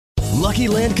Lucky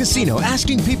Land Casino,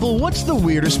 asking people, what's the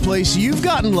weirdest place you've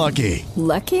gotten lucky?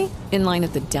 Lucky? In line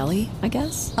at the deli, I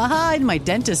guess? Aha, in my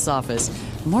dentist's office.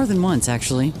 More than once,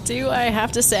 actually. Do I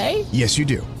have to say? Yes, you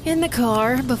do. In the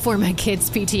car before my kids'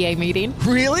 PTA meeting.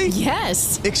 Really?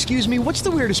 Yes. Excuse me, what's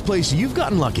the weirdest place you've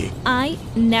gotten lucky? I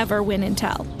never win and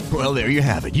tell. Well, there you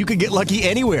have it. You can get lucky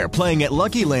anywhere, playing at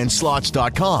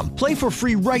LuckyLandSlots.com. Play for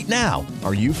free right now.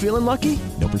 Are you feeling lucky?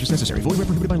 No purchase necessary. Void where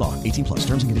prohibited by law. 18 plus.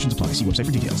 Terms and conditions apply. See website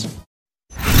for details.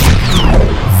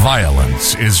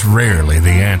 Violence is rarely the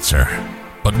answer,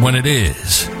 but when it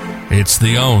is, it's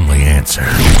the only answer.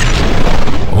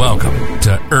 Welcome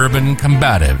to Urban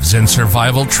Combatives and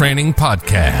Survival Training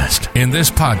Podcast. In this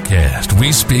podcast,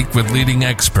 we speak with leading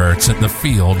experts in the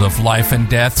field of life and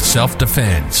death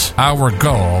self-defense. Our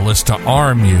goal is to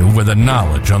arm you with the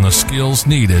knowledge on the skills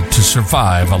needed to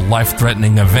survive a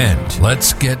life-threatening event.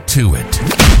 Let's get to it.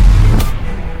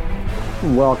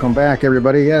 Welcome back,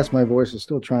 everybody. Yes, my voice is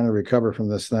still trying to recover from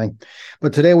this thing.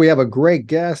 But today we have a great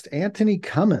guest, Anthony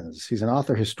Cummins. He's an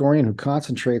author historian who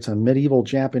concentrates on medieval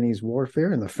Japanese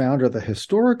warfare and the founder of the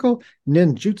Historical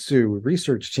Ninjutsu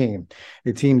Research Team,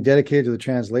 a team dedicated to the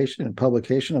translation and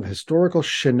publication of historical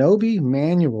shinobi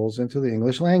manuals into the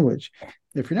English language.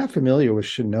 If you're not familiar with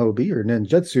shinobi or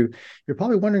ninjutsu, you're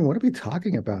probably wondering, what are we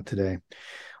talking about today?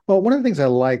 Well, one of the things I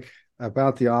like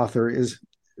about the author is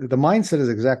the mindset is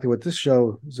exactly what this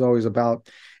show is always about.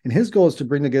 And his goal is to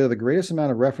bring together the greatest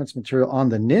amount of reference material on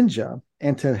the ninja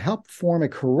and to help form a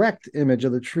correct image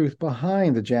of the truth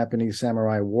behind the Japanese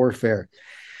samurai warfare.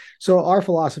 So our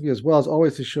philosophy as well is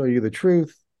always to show you the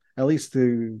truth, at least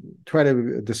to try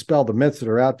to dispel the myths that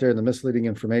are out there and the misleading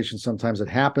information sometimes that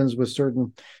happens with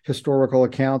certain historical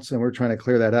accounts. And we're trying to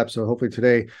clear that up. So hopefully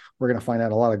today we're going to find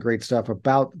out a lot of great stuff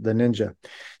about the ninja.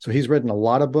 So he's written a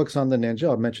lot of books on the ninja.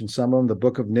 I'll mention some of them. The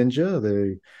Book of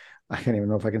Ninja, I can't even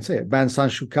know if I can say it, Bansan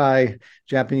Shukai,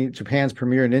 Japan's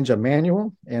premier ninja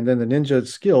manual, and then the Ninja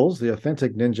Skills, the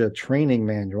Authentic Ninja Training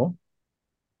Manual.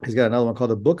 He's got another one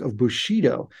called the Book of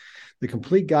Bushido, The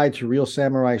Complete Guide to Real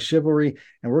Samurai Chivalry.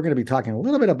 And we're going to be talking a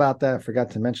little bit about that. I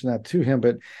forgot to mention that to him,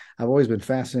 but I've always been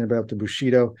fascinated about the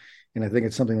Bushido, and I think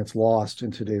it's something that's lost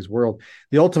in today's world.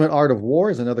 The Ultimate Art of War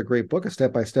is another great book, a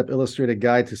step-by-step illustrated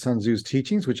guide to Sun Tzu's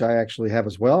teachings, which I actually have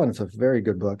as well, and it's a very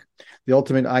good book. The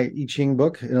Ultimate I Ching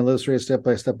book, an illustrated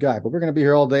step-by-step guide. But we're going to be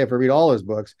here all day if I read all his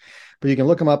books. But you can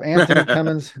look him up, Anthony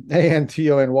Cummins,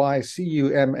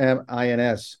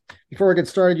 ANTONYCUMMINS. Before we get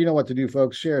started, you know what to do,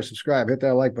 folks. Share, subscribe, hit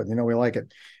that like button. You know we like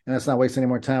it. And let's not waste any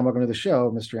more time. Welcome to the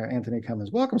show, Mr. Anthony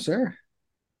Cummins. Welcome, sir.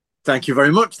 Thank you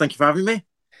very much. Thank you for having me.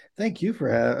 Thank you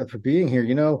for being here.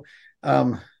 You know,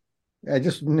 I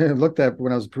just looked at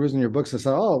when I was perusing your books and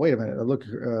said, oh, wait a minute. I look,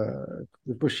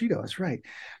 Bushido, that's right.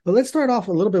 But let's start off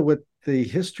a little bit with the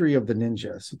history of the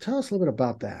ninja. So tell us a little bit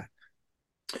about that.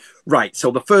 Right. So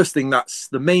the first thing that's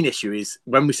the main issue is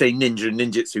when we say ninja and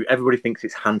ninjutsu, everybody thinks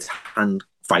it's hand-to-hand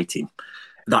fighting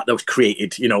that was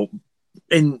created,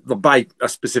 by a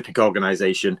specific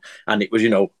organization. And it was,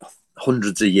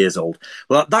 hundreds of years old.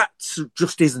 Well, that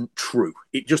just isn't true.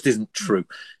 It just isn't true.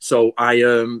 So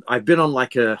I've been on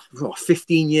like a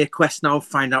 15-year quest now to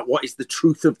find out what is the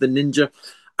truth of the ninja.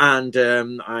 And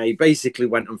I basically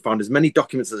went and found as many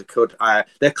documents as I could.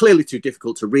 They're clearly too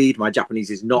difficult to read. My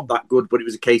Japanese is not that good, but it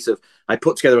was a case of I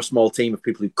put together a small team of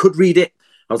people who could read it.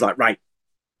 I was like, right,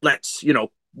 let's,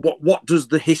 what does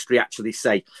the history actually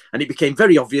say? And it became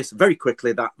very obvious very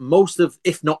quickly that most of,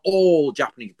 if not all,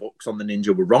 Japanese books on the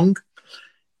ninja were wrong.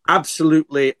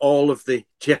 Absolutely all of the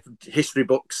history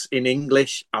books in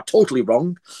English are totally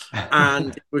wrong.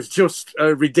 And it was just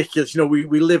ridiculous.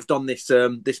 We lived on this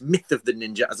this myth of the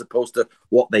ninja as opposed to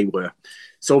what they were.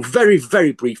 So very,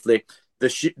 very briefly,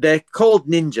 they're called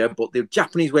ninja, but the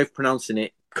Japanese way of pronouncing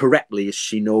it correctly is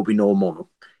shinobi no mono.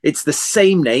 It's the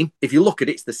same name. If you look at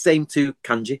it, it's the same two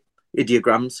kanji,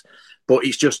 ideograms, but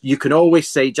it's just, you can always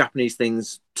say Japanese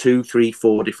things 2, 3,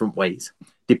 4 different ways,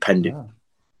 depending. Yeah.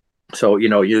 So,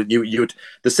 you'd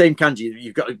the same kanji,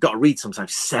 you've got to read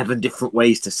sometimes 7 different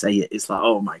ways to say it. It's like,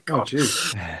 oh my God. So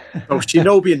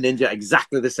shinobi and ninja,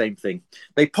 exactly the same thing.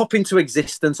 They pop into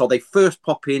existence, or they first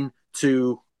pop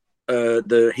into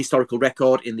the historical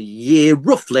record in the year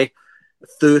roughly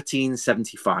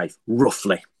 1375,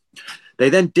 roughly. They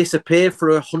then disappear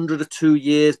for 100 or 2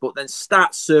 years, but then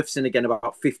start surfacing again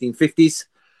about 1550s.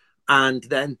 And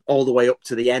then all the way up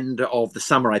to the end of the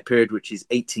samurai period, which is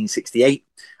 1868.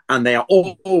 And they are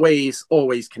always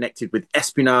connected with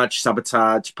espionage,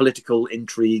 sabotage, political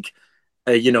intrigue,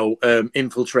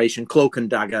 infiltration, cloak and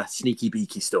dagger, sneaky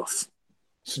beaky stuff.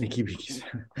 Sneaky beaky.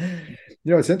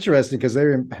 It's interesting because they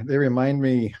remind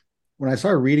me, when I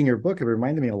started reading your book, it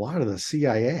reminded me a lot of the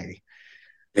CIA.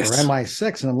 Yes. or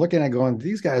MI6, and I'm looking at going,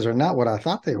 these guys are not what I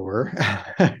thought they were.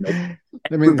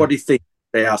 Everybody thinks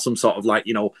they are some sort of like,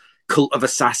 cult of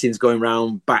assassins going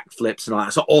around backflips and all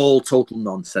that. So all total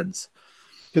nonsense.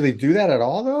 Do they do that at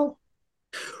all, though?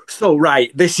 So, right,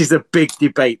 this is a big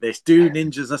debate. Do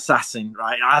ninjas assassin,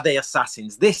 right? Are they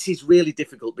assassins? This is really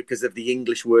difficult because of the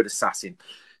English word assassin.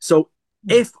 So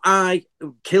if I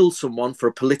kill someone for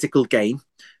a political gain,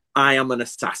 I am an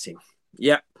assassin.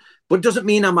 Yep. But it doesn't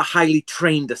mean I'm a highly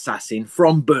trained assassin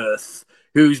from birth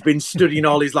who's been studying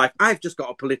all his life. I've just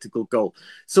got a political goal.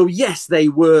 So, yes, they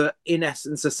were, in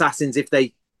essence, assassins if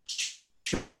they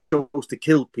chose to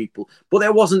kill people. But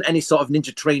there wasn't any sort of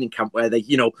ninja training camp where they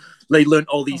learned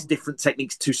all these different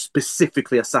techniques to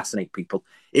specifically assassinate people.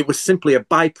 It was simply a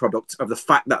byproduct of the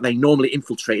fact that they normally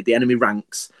infiltrated the enemy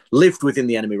ranks, lived within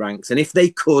the enemy ranks. And if they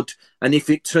could, and if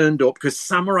it turned up, because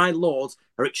samurai lords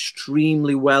are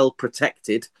extremely well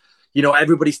protected,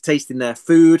 everybody's tasting their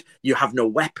food. You have no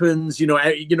weapons. You're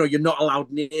not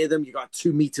allowed near them. You got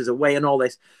 2 meters away and all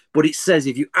this. But it says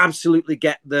if you absolutely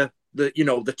get the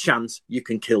chance, you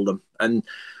can kill them. And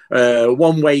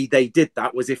one way they did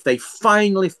that was if they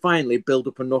finally build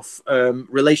up enough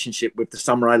relationship with the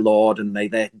samurai lord, and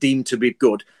they're deemed to be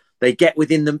good. They get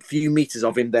within the few meters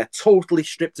of him. They're totally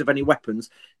stripped of any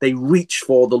weapons. They reach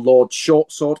for the Lord's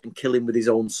short sword and kill him with his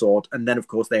own sword. And then, of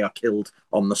course, they are killed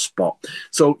on the spot.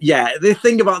 So, yeah, the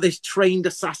thing about this trained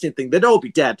assassin thing, they'd all be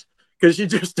dead because you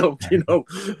just don't,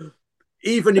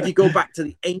 Even if you go back to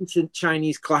the ancient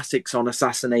Chinese classics on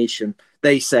assassination,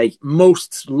 they say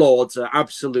most lords are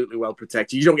absolutely well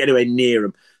protected. You don't get anywhere near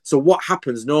them. So what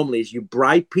happens normally is you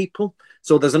bribe people.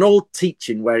 So there's an old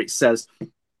teaching where it says,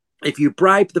 if you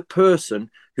bribe the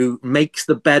person who makes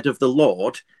the bed of the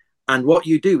Lord, and what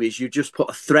you do is you just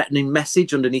put a threatening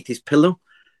message underneath his pillow,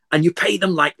 and you pay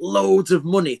them like loads of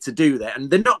money to do that. And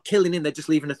they're not killing him, they're just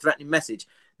leaving a threatening message.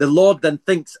 The Lord then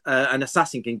thinks an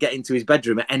assassin can get into his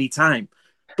bedroom at any time.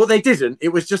 But they didn't. It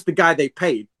was just the guy they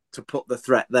paid to put the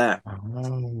threat there.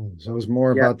 Oh, so it was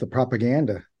more about the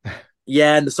propaganda.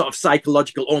 Yeah, and the sort of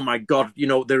psychological, oh my God,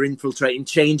 they're infiltrating,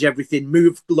 change everything,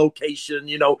 move location,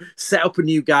 set up a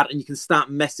new guard, and you can start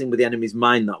messing with the enemy's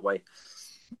mind that way.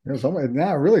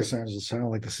 That really sounds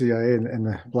like the CIA and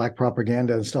the black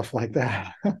propaganda and stuff like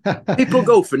that. People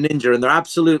go for ninja and they're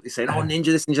absolutely saying, oh, ninja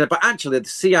this, ninja that. But actually, the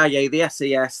CIA, the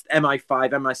SAS,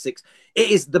 MI5, MI6, it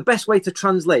is the best way to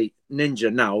translate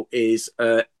ninja now is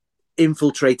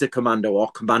infiltrator commando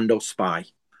or commando spy.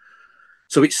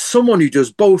 So it's someone who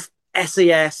does both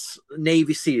SAS,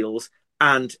 Navy SEALs,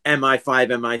 and MI5,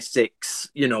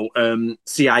 MI6,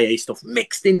 CIA stuff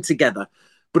mixed in together.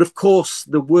 But of course,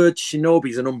 the word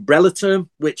shinobi is an umbrella term,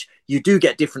 which you do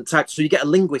get different types. So you get a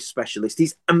linguist specialist.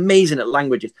 He's amazing at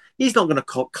languages. He's not going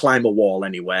to climb a wall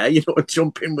anywhere, and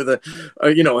jump in with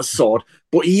a sword.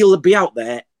 But he'll be out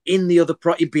there in the other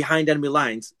behind enemy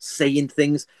lines saying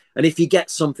things. And if you get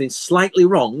something slightly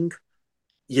wrong,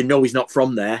 he's not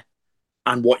from there.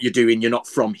 And what you're doing, you're not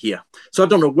from here. So I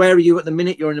don't know, where are you at the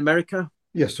minute? You're in America?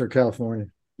 Yes, sir, California.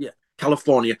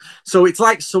 California. So it's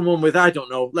like someone with, I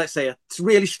don't know, let's say what's a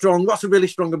really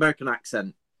strong American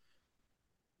accent?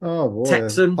 Oh, boy.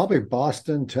 Texan. Probably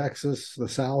Boston, Texas, the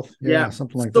South. Yeah,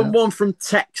 something like that. Someone from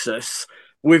Texas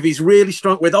with his really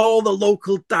strong, with all the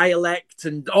local dialect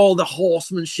and all the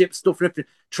horsemanship stuff,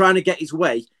 trying to get his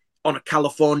way on a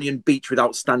Californian beach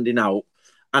without standing out.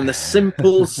 And the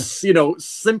simple,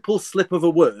 simple slip of a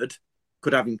word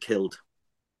could have him killed.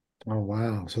 Oh,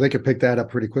 wow. So they could pick that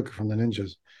up pretty quickly from the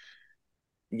ninjas.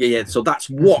 Yeah. So that's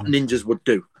what ninjas would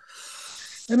do.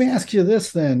 Let me ask you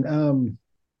this then.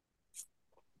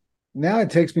 Now it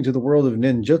takes me to the world of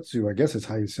ninjutsu. I guess that's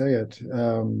how you say it.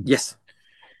 Yes.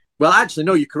 Well, actually,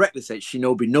 no, you correctly say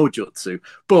Shinobi no Jutsu,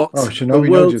 but Shinobi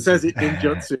the world no Jutsu. says it in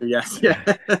Jutsu. Yes. Yeah.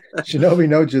 Shinobi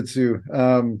no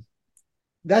Jutsu.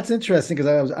 That's interesting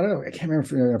because I don't know. I can't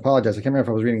remember. I apologize. I can't remember if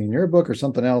I was reading in your book or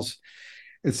something else.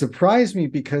 It surprised me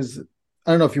because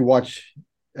I don't know if you watch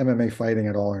MMA fighting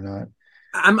at all or not.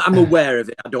 I'm aware of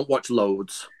it. I don't watch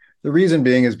loads. The reason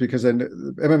being is because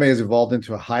MMA has evolved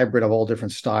into a hybrid of all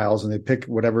different styles, and they pick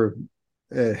whatever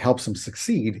helps them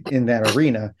succeed in that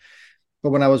arena.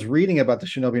 But when I was reading about the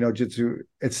Shinobi no Jutsu,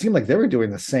 it seemed like they were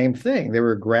doing the same thing. They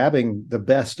were grabbing the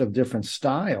best of different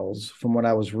styles from what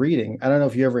I was reading. I don't know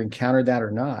if you ever encountered that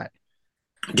or not.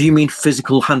 Do you mean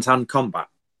physical hand-to-hand combat?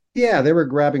 Yeah, they were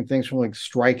grabbing things from like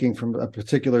striking from a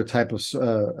particular type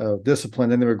of discipline,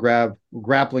 then they would grab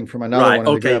grappling from another one.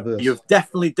 Okay, you've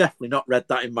definitely not read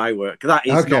that in my work. That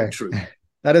is not true.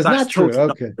 That is That's not true.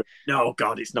 totally Okay. not true. No,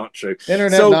 God, it's not true.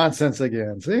 Internet nonsense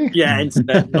again. See? Yeah,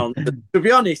 internet nonsense. To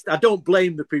be honest, I don't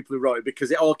blame the people who wrote it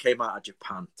because it all came out of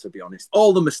Japan, to be honest.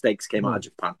 All the mistakes came out of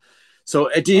Japan.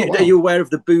 So are you aware of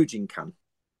the Bujinkan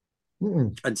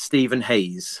and Stephen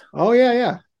Hayes? Oh,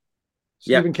 yeah.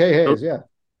 Stephen K. Hayes, yeah.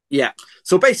 Yeah.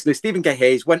 So basically, Stephen K.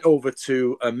 Hayes went over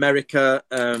to America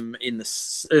in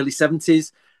the early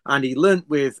 70s, and he learnt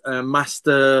with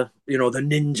Master, the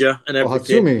ninja and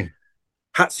everything.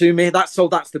 Hatsumi.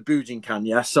 That's the Bujinkan,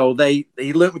 yeah. So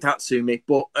he learnt with Hatsumi,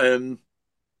 but and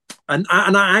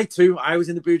I too, I was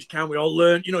in the Bujinkan. We all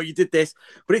learned, you did this,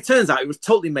 but it turns out it was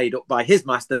totally made up by his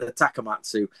master,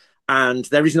 Takamatsu, and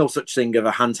there is no such thing of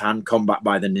a hand-to-hand combat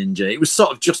by the ninja. It was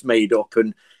sort of just made up,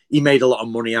 and he made a lot of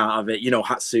money out of it.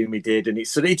 Hatsumi did, and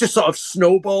it just sort of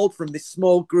snowballed from this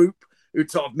small group who'd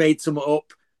sort of made something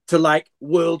up to like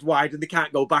worldwide, and they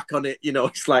can't go back on it.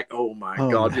 It's like, oh my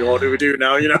God, what do we do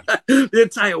now? The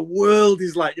entire world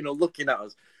is like, looking at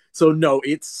us. So no,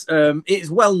 it's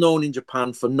well known in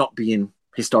Japan for not being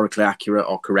historically accurate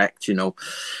or correct.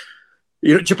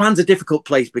 Japan's a difficult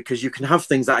place because you can have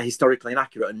things that are historically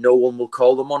inaccurate and no one will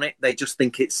call them on it. They just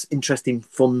think it's interesting,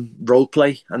 fun role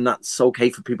play, and that's okay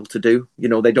for people to do.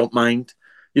 They don't mind.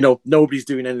 Nobody's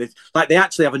doing anything. Like, they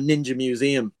actually have a ninja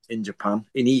museum in Japan,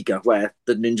 in Iga, where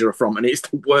the ninja are from, and it's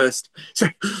the worst. So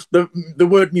the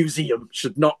word museum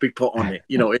should not be put on it.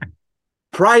 It's a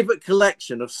private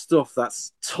collection of stuff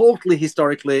that's totally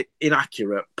historically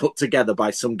inaccurate, put together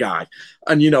by some guy.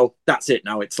 And, that's it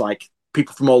now. It's like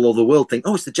people from all over the world think,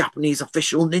 oh, it's the Japanese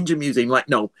official ninja museum. Like,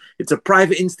 no, it's a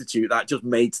private institute that just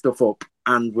made stuff up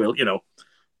and will,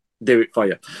 do it for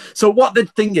you. So what the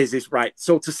thing is right.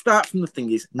 So to start from the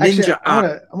thing is, ninja.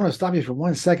 Actually, I want to stop you for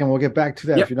 1 second. We'll get back to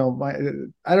that if you don't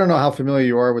mind. I don't know how familiar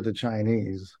you are with the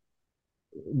Chinese,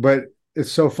 but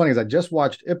it's so funny because I just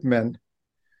watched Ip Man,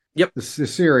 the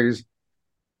series,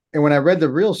 and when I read the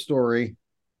real story,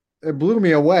 it blew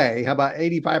me away. How about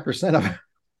 85% of it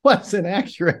was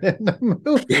inaccurate in the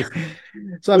movie?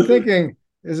 So I'm thinking,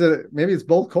 maybe it's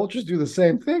both cultures do the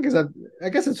same thing? Because I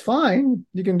guess it's fine.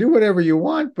 You can do whatever you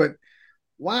want, but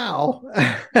wow,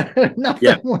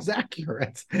 nothing was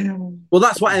accurate. Well,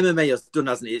 that's what MMA has done,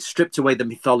 hasn't it? It's stripped away the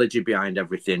mythology behind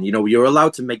everything. You're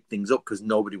allowed to make things up because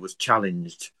nobody was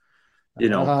challenged.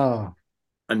 And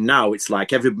now it's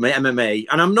like every MMA,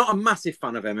 and I'm not a massive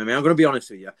fan of MMA. I'm going to be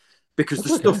honest with you, because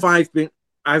stuff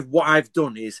what I've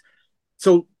done is,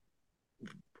 so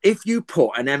if you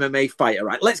put an MMA fighter,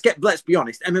 right, let's be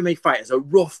honest, MMA fighters are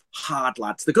rough, hard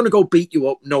lads. They're going to go beat you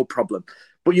up, no problem.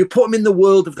 But you put them in the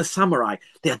world of the samurai,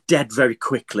 they're dead very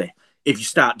quickly if you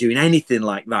start doing anything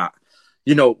like that.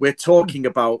 We're talking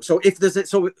about, so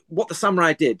what the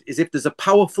samurai did is, if there's a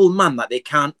powerful man that they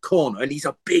can't corner, and he's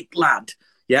a big lad,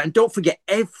 and don't forget,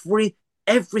 every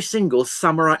single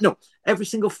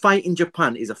fight in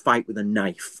Japan is a fight with a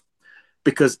knife.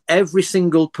 Because every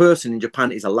single person in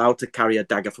Japan is allowed to carry a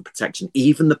dagger for protection,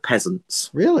 even the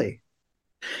peasants. Really?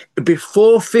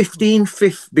 Before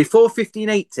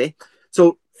 1580,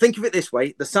 so think of it this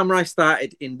way, the samurai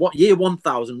started in year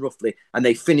 1000 roughly, and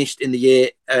they finished in the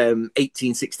year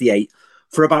 1868.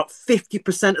 For about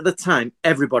 50% of the time,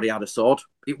 everybody had a sword.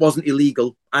 It wasn't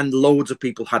illegal, and loads of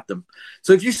people had them.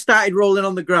 So if you started rolling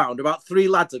on the ground, about 3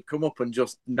 lads would come up and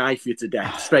just knife you to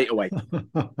death straight away.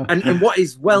 and what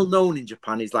is well known in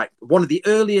Japan is, like, one of the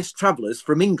earliest travelers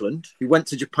from England who went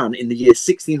to Japan in the year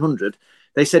 1600,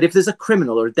 they said if there's a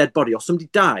criminal or a dead body or somebody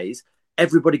dies,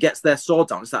 everybody gets their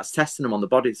swords out and starts testing them on the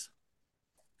bodies.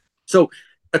 So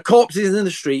a corpse is in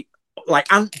the street,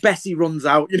 like Aunt Bessie runs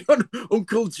out,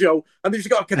 Uncle Joe, and they've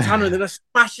got a katana and they're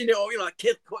smashing it up,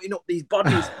 cutting up these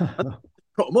bodies, and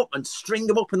put them up and string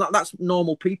them up, and that's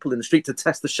normal people in the street to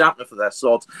test the sharpness of their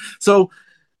swords. So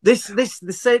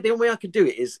the only way I could do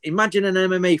it is imagine an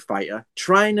MMA fighter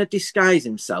trying to disguise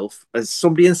himself as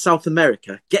somebody in South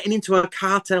America, getting into a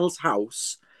cartel's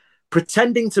house,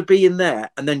 pretending to be in there,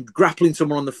 and then grappling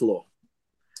someone on the floor.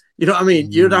 You know what I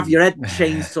mean? You'd have your head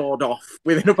chainsawed off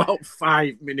within about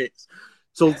 5 minutes.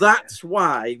 So that's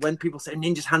why when people say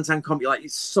ninjas hand-to-hand combat, you're like,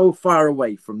 it's so far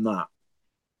away from that.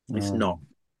 It's not.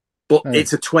 But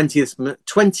it's a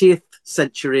 20th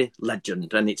century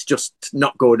legend, and it's just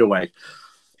not going away.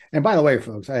 And by the way,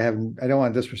 folks, I don't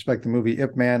want to disrespect the movie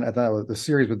Ip Man. I thought the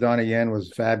series with Donnie Yen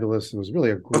was fabulous. It was really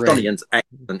a great... Donnie Yen's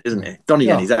excellent, isn't it? Donnie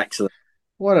Yen is excellent.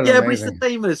 But it's the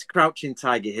same as Crouching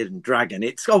Tiger, Hidden Dragon.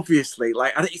 It's obviously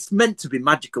it's meant to be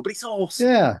magical, but it's awesome.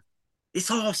 Yeah. It's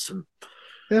awesome.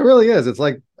 It really is. It's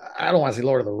like, I don't want to say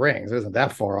Lord of the Rings. It isn't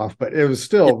that far off, but it was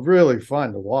still really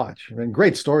fun to watch. I mean,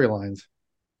 great storylines.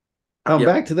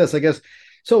 Back to this, I guess.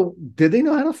 So did they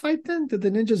know how to fight then? Did the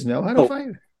ninjas know how to fight?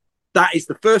 that is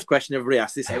the first question everybody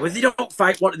asks. They say, well, they don't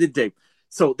fight, what do they do?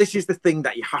 So this is the thing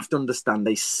that you have to understand.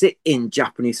 They sit in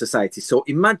Japanese society. So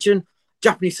imagine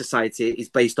Japanese society is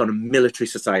based on a military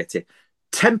society.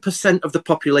 10% of the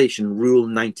population rule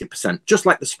 90%, just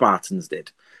like the Spartans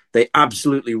did. They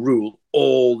absolutely rule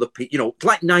all the people,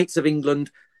 like Knights of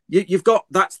England. You've got,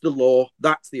 that's the law,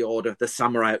 that's the order, the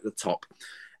samurai at the top.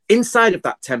 Inside of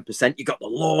that 10%, you've got the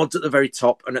lords at the very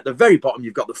top. And at the very bottom,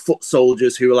 you've got the foot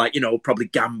soldiers who are like, probably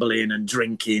gambling and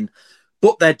drinking.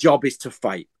 But their job is to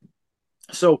fight.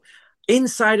 So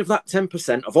inside of that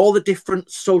 10% of all the different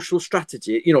social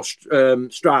strategy,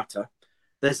 strata,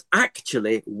 there's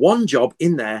actually one job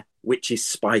in there, which is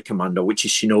spy commando, which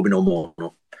is shinobi no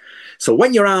mono. So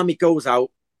when your army goes out,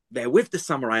 they're with the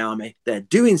samurai army, they're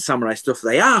doing samurai stuff,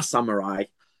 they are samurai,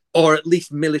 or at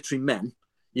least military men,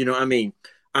 you know what I mean?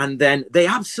 And then they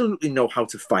absolutely know how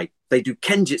to fight. They do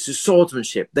kenjutsu,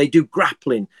 swordsmanship, they do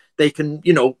grappling, they can,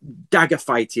 dagger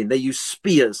fighting, they use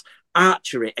spears,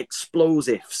 archery,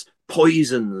 explosives,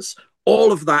 poisons,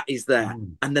 all of that is there.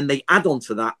 And then they add on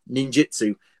to that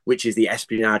ninjutsu, which is the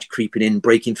espionage, creeping in,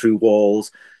 breaking through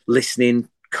walls, listening,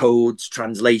 codes,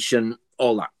 translation,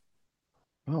 all that.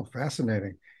 Oh,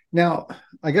 fascinating. Now,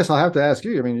 I guess I'll have to ask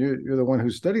you, I mean, you're the one who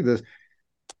studied this.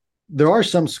 There are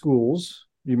some schools,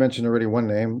 you mentioned already one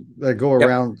name, that go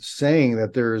around saying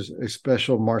that there's a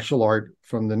special martial art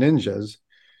from the ninjas,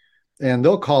 and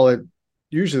they'll call it,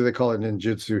 usually they call it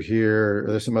ninjutsu here,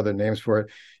 or there's some other names for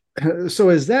it. So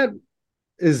is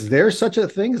there such a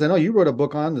thing? Because I know you wrote a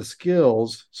book on the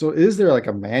skills. So is there like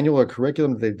a manual or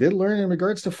curriculum that they did learn in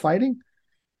regards to fighting?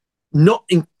 Not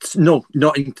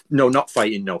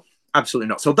fighting, no. Absolutely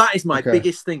not. So that is my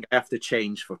biggest thing I have to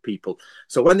change for people.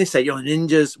 So when they say,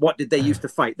 ninjas, what did they use to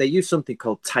fight? They use something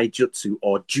called taijutsu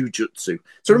or jujutsu.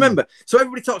 So remember, so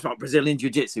everybody talks about Brazilian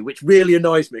jiu-jitsu, which really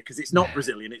annoys me because it's not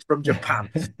Brazilian, it's from Japan.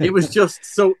 It was just,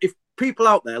 so if people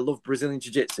out there love Brazilian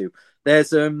jiu-jitsu,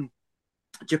 there's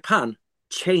Japan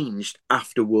changed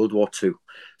after World War II.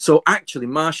 So actually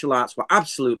martial arts were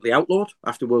absolutely outlawed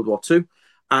after World War II.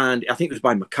 And I think it was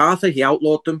by MacArthur, he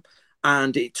outlawed them.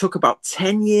 And it took about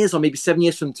 10 years or maybe 7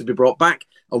 years for them to be brought back.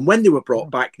 And when they were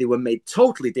brought back, they were made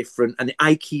totally different. And the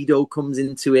Aikido comes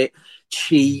into it,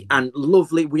 Chi, and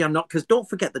lovely. We are not, because don't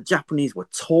forget the Japanese were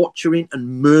torturing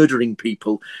and murdering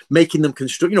people, making them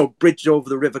construct, bridge over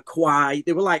the River Kwai.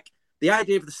 They were like, the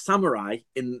idea of the samurai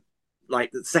in like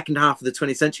the second half of the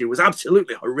 20th century was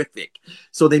absolutely horrific.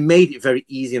 So they made it very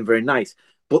easy and very nice.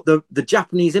 But the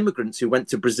Japanese immigrants who went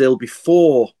to Brazil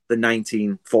before the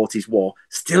 1940s war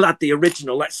still had the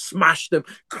original, let's smash them,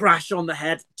 crash on the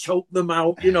head, choke them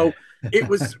out. It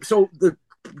was, so the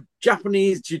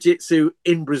Japanese jiu-jitsu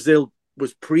in Brazil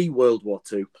was pre-World War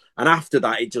II. And after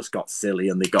that, it just got silly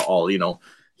and they got all, yup,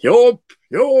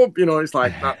 it's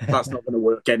like, that's not going to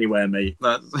work anywhere, mate.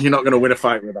 You're not going to win a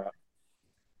fight with that.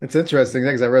 It's interesting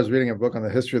because I was reading a book on the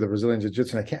history of the Brazilian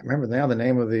Jiu-Jitsu, and I can't remember now the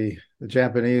name of the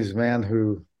Japanese man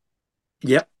who.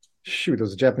 Yep. Shoot, there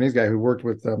was a Japanese guy who worked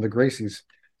with the Gracies.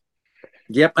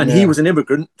 Yep, and he was an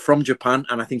immigrant from Japan,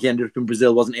 and I think he ended up in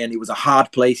Brazil, wasn't he? And it was a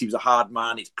hard place. He was a hard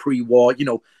man. It's pre-war.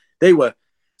 They were.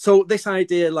 So this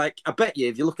idea, like, I bet you,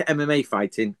 if you look at MMA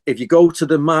fighting, if you go to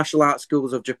the martial arts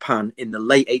schools of Japan in the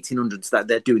late 1800s, that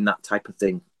they're doing that type of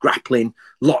thing, grappling,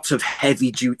 lots of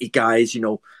heavy-duty guys,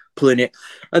 pulling it.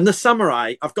 And the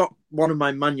samurai, I've got one of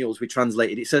my manuals we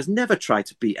translated. It says, never try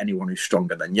to beat anyone who's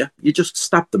stronger than you. You just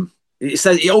stab them.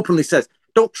 It openly says,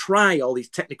 don't try all these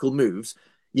technical moves.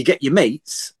 You get your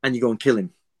mates and you go and kill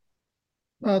him.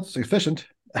 Well, it's efficient.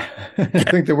 I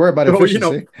think they were about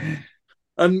efficiency.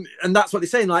 And that's what they're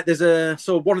saying. Like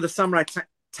so one of the samurai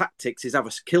tactics is have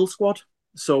a kill squad.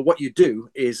 So what you do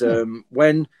is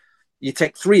when you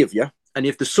take three of you, and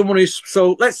if there's someone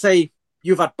so let's say,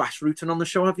 you've had Bas Rutten on the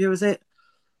show, have you? Is it?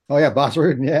 Oh, yeah, Bas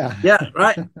Rutten, yeah. Yeah,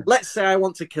 right. Let's say I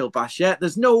want to kill Bas, yeah?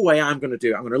 There's no way I'm going to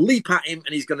do it. I'm going to leap at him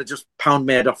and he's going to just pound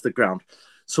my head off the ground.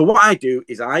 So what I do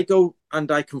is I go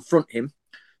and I confront him.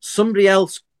 Somebody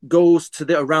else goes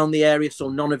around the area so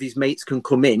none of his mates can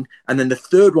come in. And then the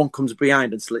third one comes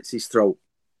behind and slits his throat.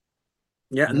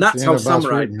 Yeah, and that's how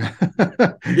samurai...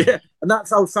 yeah, and that's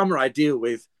how samurai deal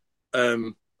with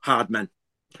hard men.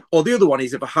 Or the other one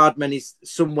is if a hard man is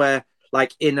somewhere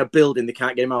like in a building, they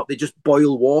can't get him out. They just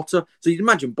boil water. So you can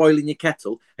imagine boiling your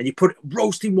kettle and you put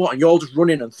roasting water and you all just run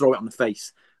in and throw it on the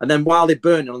face. And then while they're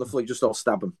burning on the floor, you just all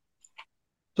stab them.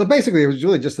 So basically, it was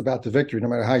really just about the victory. No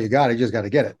matter how you got it, you just got to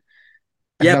get it.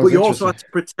 And yeah, but you also had to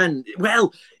pretend.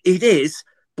 Well, it is.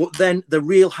 But then the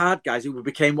real hard guys who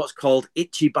became what's called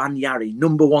Ichiban Yari,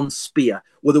 number one spear,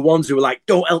 were the ones who were like,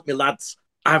 don't help me, lads.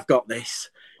 I've got this.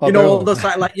 All those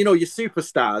like your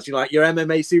superstars, like your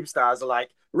MMA superstars are like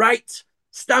right,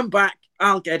 stand back,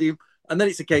 I'll get him. And then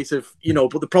it's a case of,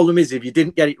 but the problem is if you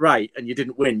didn't get it right and you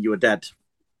didn't win, you were dead.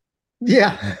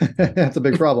 Yeah, that's a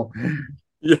big problem.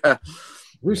 Yeah.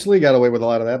 Bruce Lee got away with a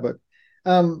lot of that, but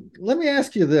let me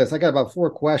ask you this. I got about 4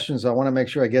 questions. I want to make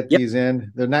sure I get these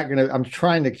in. They're not going to, I'm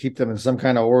trying to keep them in some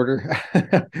kind of order.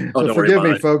 So forgive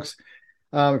me, folks.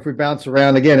 If we bounce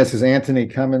around again, this is Anthony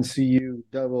Cummins,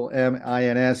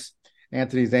 Cummins.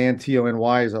 Anthony's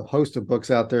Antony. He's a host of books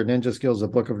out there. Ninja Skills, the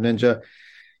Book of Ninja.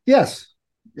 Yes,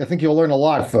 I think you'll learn a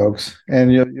lot, folks,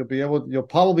 and you'll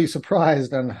probably be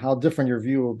surprised on how different your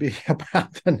view will be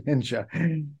about the ninja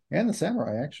and the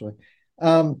samurai, actually.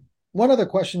 One other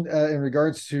question in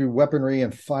regards to weaponry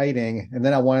and fighting, and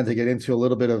then I wanted to get into a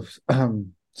little bit of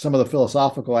some of the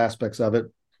philosophical aspects of it.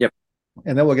 Yep.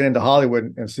 And then we'll get into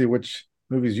Hollywood and see which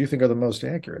movies you think are the most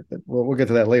accurate. But we'll get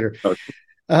to that later.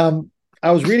 Okay.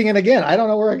 I was reading it again. I don't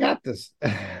know where I got this.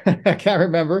 I can't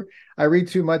remember. I read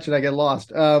too much and I get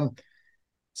lost.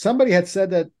 Somebody had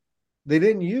said that they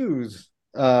didn't use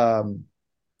now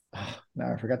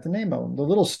I forgot the name of them, the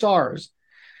little stars.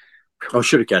 Oh,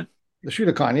 Shuriken. The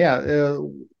Shuriken, yeah.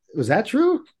 Was that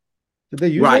true? Did they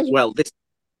use right? Those? Well,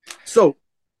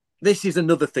 this is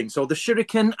another thing. So the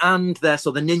Shuriken and the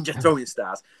ninja throwing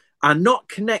stars are not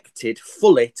connected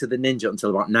fully to the ninja until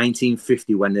about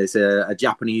 1950, when there's a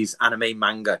Japanese anime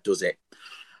manga does it.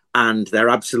 And they're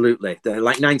like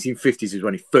 1950s is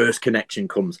when a first connection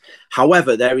comes.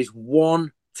 However, there is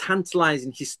one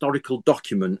tantalizing historical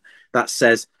document that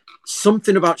says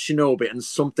something about shinobi and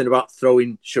something about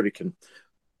throwing shuriken.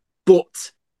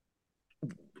 But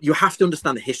you have to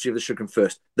understand the history of the shuriken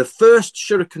first. The first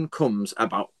shuriken comes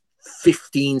about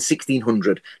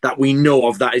 1600 that we know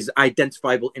of, that is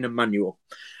identifiable in a manual.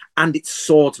 And it's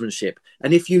swordsmanship.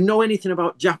 And if you know anything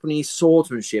about Japanese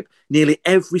swordsmanship, nearly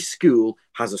every school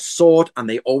has a sword, and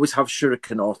they always have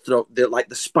shuriken or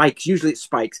the spikes. Usually it's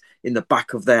spikes in the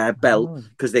back of their belt,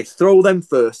 because they throw them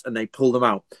first and they pull them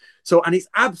out. So, and it's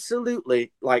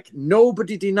absolutely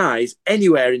nobody denies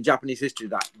anywhere in Japanese history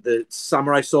that the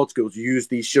samurai sword schools use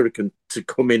these shuriken to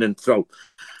come in and throw.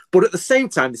 But at the same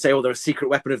time, they say, they're a secret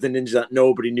weapon of the ninja that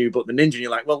nobody knew but the ninja. And you're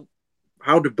like, well,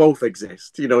 how do both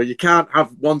exist? You can't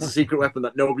have one secret weapon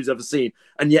that nobody's ever seen,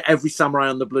 and yet every samurai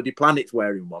on the bloody planet's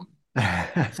wearing one.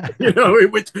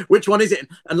 Which one is it?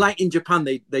 And like in Japan,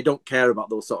 they don't care about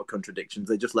those sort of contradictions.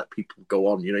 They just let people go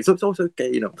on. So it's also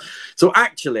okay. So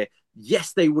actually,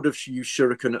 yes, they would have used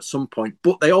shuriken at some point,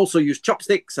 but they also used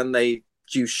chopsticks, and they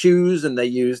use shoes, and they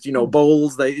used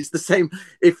bowls. It's the same.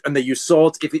 And they use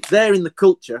swords. If it's there in the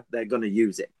culture, they're going to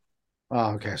use it.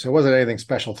 Oh, okay. So it wasn't anything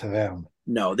special to them.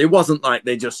 No, they wasn't like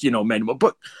they just, made them.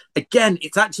 But again,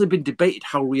 it's actually been debated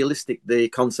how realistic the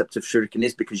concept of shuriken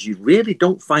is, because you really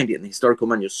don't find it in the historical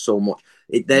manuals so much.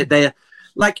 They're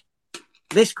like,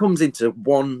 this comes into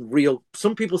one real,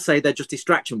 some people say they're just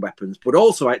distraction weapons, but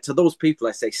also to those people,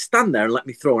 I say, stand there and let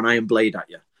me throw an iron blade at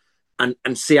you.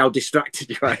 And see how distracted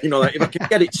you are. If I can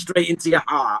get it straight into your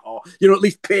heart, or, at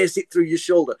least pierce it through your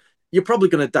shoulder, you're probably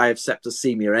going to die of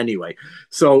septicemia anyway.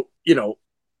 So,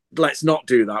 let's not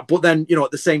do that. But then,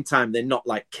 at the same time, they're not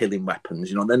like killing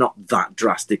weapons. They're not that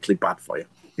drastically bad for you.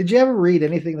 Did you ever read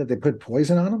anything that they put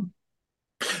poison on them?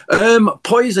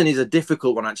 Poison is a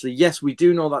difficult one, actually. Yes, we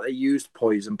do know that they used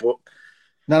poison, but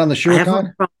not on the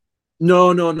Shuriken.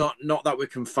 No, not that we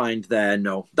can find there.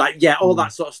 No, all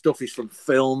that sort of stuff is from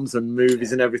films and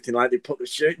movies and everything. Like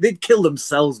they'd kill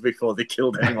themselves before they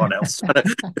killed anyone else.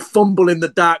 Fumble in the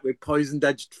dark with poisoned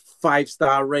edged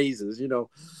 5-star razors.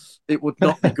 It would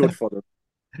not be good for them.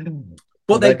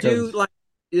 But they do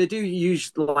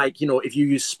use if you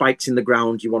use spikes in the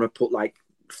ground, you want to put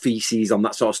feces on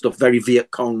that sort of stuff. Very Viet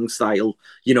Cong style.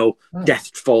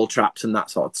 Death fall traps and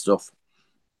that sort of stuff.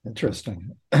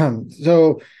 Interesting.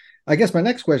 So. I guess my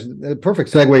next question, the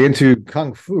perfect segue into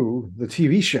Kung Fu, the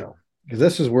TV show, because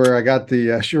this is where I got the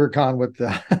Shuriken with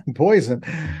the poison,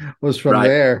 was from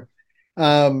there.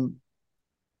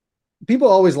 People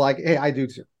always hey, I do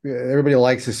too. Everybody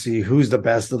likes to see who's the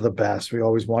best of the best. We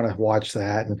always want to watch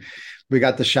that. And we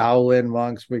got the Shaolin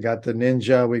monks, we got the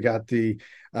ninja, we got the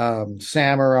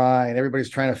samurai, and everybody's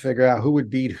trying to figure out who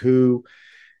would beat who.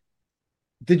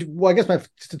 I guess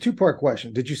it's a 2-part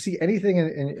question. Did you see anything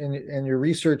in your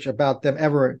research about them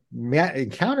ever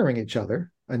encountering each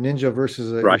other, a ninja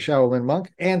versus a Shaolin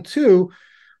monk? And 2,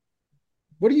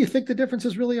 what do you think the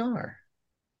differences really are?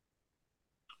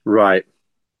 Right.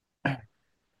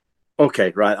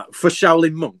 Okay, right. For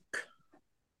Shaolin monk.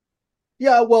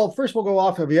 Yeah, well, first we'll go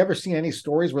off. Have you ever seen any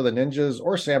stories where the ninjas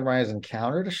or samurais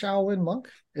encountered a Shaolin monk?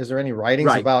 Is there any writings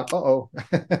Right. about,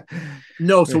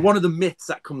 No, so one of the myths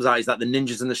that comes out is that the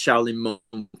ninjas and the Shaolin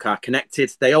monk are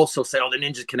connected. They also say, the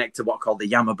ninjas connect to what are called the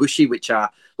Yamabushi, which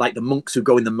are like the monks who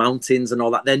go in the mountains and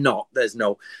all that. They're not.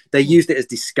 They used it as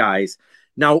disguise.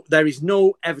 Now, there is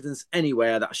no evidence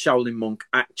anywhere that a Shaolin monk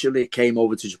actually came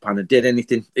over to Japan and did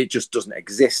anything. It just doesn't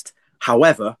exist.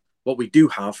 However, what we do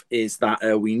have is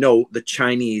that we know the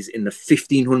Chinese in the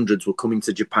 1500s were coming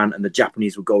to Japan and the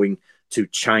Japanese were going to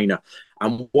China.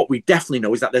 And what we definitely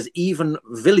know is that there's even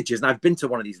villages, and I've been to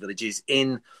one of these villages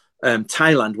in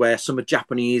Thailand, where some of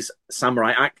Japanese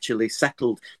samurai actually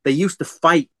settled. They used to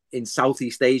fight in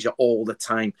Southeast Asia all the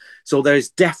time. So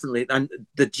there's definitely, and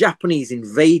the Japanese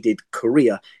invaded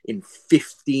Korea in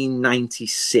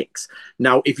 1596.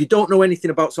 Now, if you don't know anything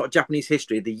about sort of Japanese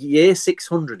history, the year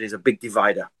 600 is a big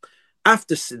divider.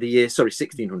 After the year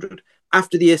 1600,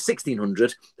 after the year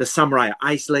 1600, the samurai are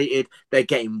isolated. They're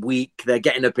getting weak. They're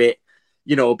getting a bit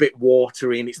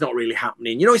watery, and it's not really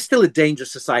happening. It's still a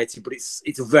dangerous society, but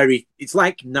it's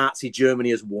like Nazi Germany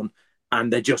has won,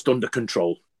 and they're just under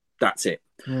control. That's it.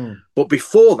 But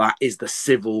before that is the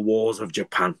civil wars of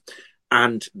Japan,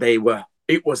 and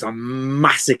it was a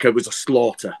massacre. It was a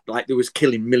slaughter. Like, there was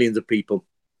killing millions of people,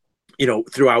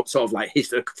 throughout sort of like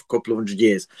history, a couple of hundred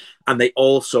years. And they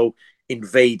also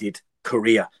invaded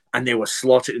Korea, and they were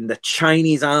slaughtered, and the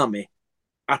Chinese army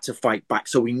had to fight back.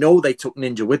 So we know they took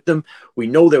ninja with them. We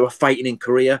know they were fighting in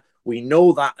Korea. We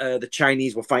know that the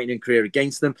Chinese were fighting in Korea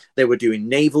against them. They were doing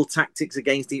naval tactics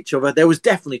against each other. There was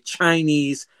definitely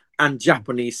Chinese and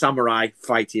Japanese samurai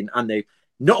fighting. And they,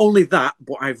 not only that,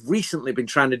 but I've recently been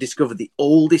trying to discover the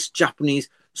oldest Japanese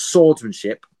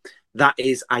swordsmanship that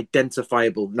is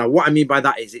identifiable. Now, what I mean by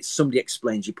that is, it's somebody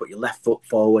explains, you put your left foot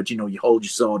forward, you hold your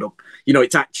sword up,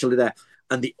 it's actually there.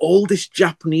 And the oldest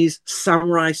Japanese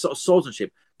samurai sort of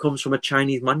swordsmanship comes from a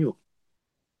Chinese manual.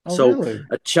 Really?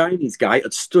 A Chinese guy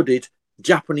had studied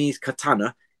Japanese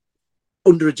katana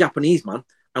under a Japanese man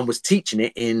and was teaching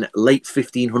it in late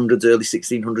 1500s, early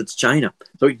 1600s China.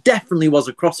 So it definitely was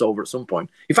a crossover at some point.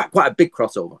 In fact, quite a big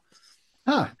crossover.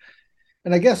 And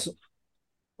I guess,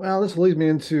 well, this leads me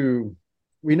into,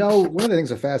 we know one of the things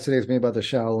that fascinates me about the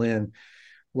Shaolin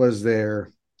was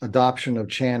their adoption of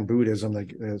Chan Buddhism,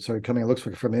 it looks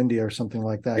like from India or something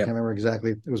like that. Yep. I can't remember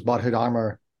exactly. It was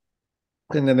Bodhidharma.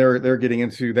 And then they're getting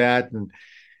into that. And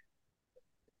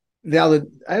now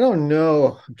I don't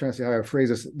know, I'm trying to see how I phrase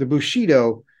this. The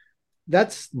Bushido,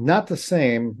 that's not the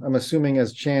same, I'm assuming,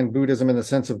 as Chan Buddhism in the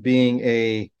sense of being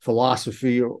a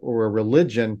philosophy or a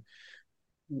religion.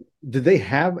 Did they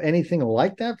have anything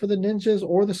like that for the ninjas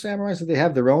or the samurais? Did they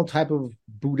have their own type of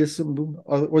Buddhism?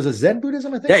 Or was it Zen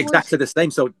Buddhism, I think? Yeah, exactly the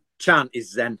same. So Chan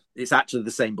is Zen. It's actually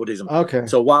the same Buddhism. Okay.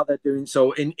 So while they're doing,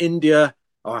 so in India,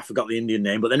 I forgot the Indian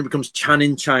name, but then it becomes Chan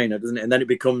in China, doesn't it? And then it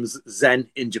becomes Zen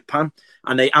in Japan.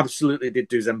 And they absolutely did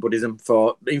do Zen Buddhism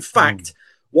in fact,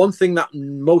 one thing that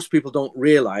most people don't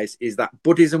realize is that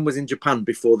Buddhism was in Japan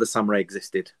before the samurai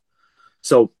existed.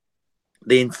 So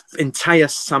the entire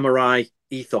samurai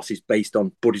ethos is based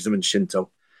on Buddhism and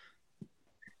Shinto.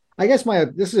 I guess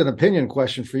this is an opinion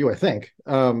question for you, I think,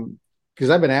 because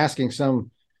I've been asking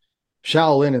some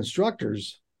Shaolin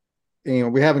instructors.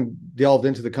 We haven't delved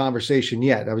into the conversation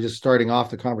yet. I was just starting off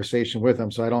the conversation with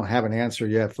them, so I don't have an answer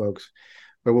yet, folks,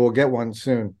 but we'll get one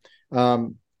soon.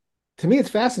 To me, it's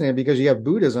fascinating because you have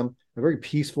Buddhism, a very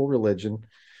peaceful religion,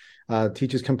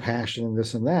 teaches compassion and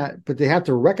this and that, but they have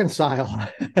to reconcile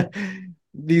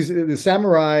the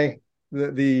samurai.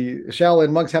 The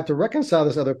Shaolin monks have to reconcile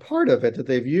this other part of it that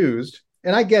they've used.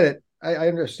 And I get it. I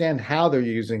understand how they're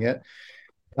using it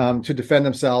to defend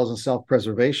themselves and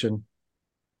self-preservation.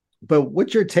 But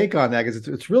what's your take on that? Because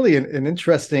it's really an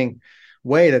interesting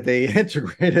way that they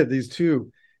integrated these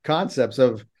two concepts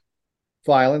of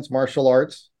violence, martial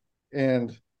arts,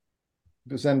 and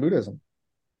Zen Buddhism.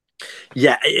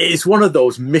 Yeah, it's one of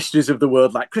those mysteries of the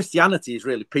world. Like, Christianity is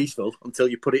really peaceful until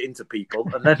you put it into people,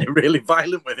 and then they're really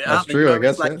violent with it. That's true, I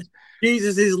guess. Like,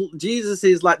 Jesus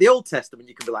is like the Old Testament.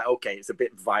 You can be like, okay, it's a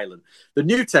bit violent. The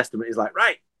New Testament is like,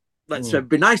 right, let's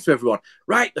be nice to everyone.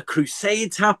 Right, the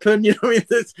Crusades happen.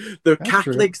 The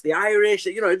Catholics, true. The Irish.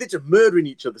 They're just murdering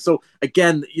each other. So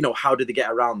again, how did they get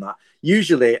around that?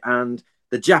 Usually, and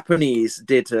the Japanese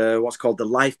did what's called the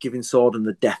life-giving sword and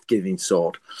the death-giving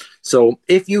sword. So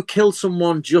if you kill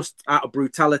someone just out of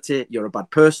brutality, you're a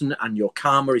bad person and your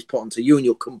karma is put onto you and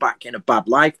you'll come back in a bad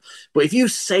life. But if you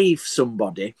save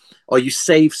somebody or you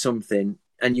save something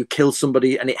and you kill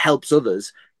somebody and it helps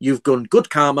others, you've done good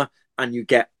karma and you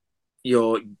get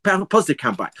your positive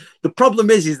comeback. The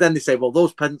problem is then they say, well,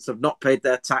 those peasants have not paid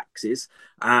their taxes,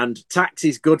 and tax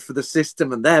is good for the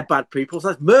system, and they're bad people. So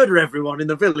let's murder everyone in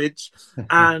the village,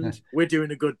 and we're doing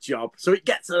a good job. So it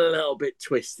gets a little bit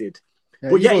twisted. Yeah,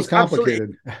 but yeah, it's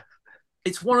complicated.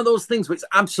 It's one of those things where it's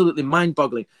absolutely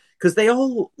mind-boggling because they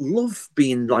all love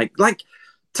being like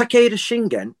Takeda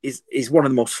Shingen is one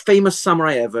of the most famous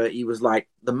samurai ever. He was like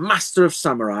the master of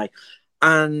samurai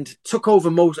and took over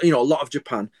a lot of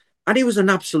Japan. And he was an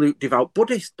absolute devout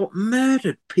Buddhist, but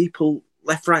murdered people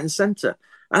left, right, and center.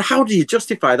 And how do you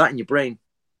justify that in your brain?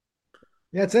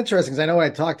 Yeah, it's interesting because I know when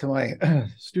I talk to my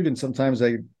students, sometimes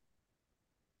I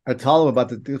tell them about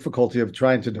the difficulty of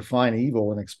trying to define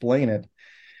evil and explain it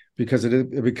because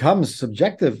it becomes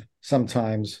subjective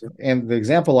sometimes. And the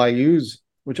example I use,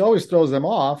 which always throws them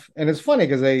off, and it's funny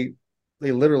because they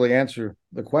literally answer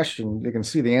the question. They can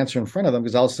see the answer in front of them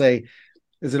because I'll say,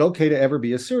 is it okay to ever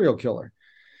be a serial killer?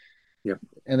 Yeah.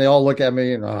 And they all look at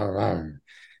me and,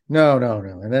 no.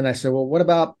 And then I said, well, what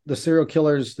about the serial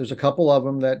killers? There's a couple of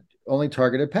them that only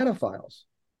targeted pedophiles,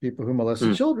 people who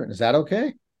molested children. Is that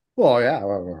okay? Well, yeah,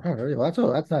 that's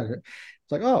not it.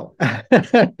 It's like, oh,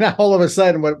 now all of a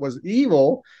sudden what was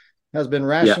evil has been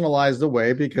rationalized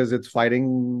away because it's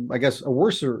fighting, I guess, that's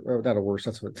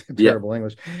what terrible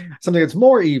English, something that's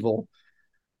more evil.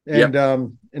 And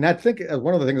and I think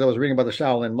one of the things I was reading about the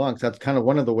Shaolin monks, that's kind of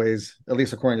one of the ways, at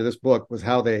least according to this book, was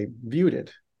how they viewed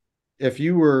it. If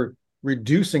you were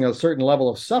reducing a certain level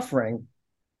of suffering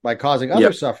by causing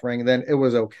other suffering, then it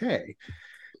was okay.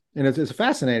 And it's a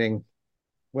fascinating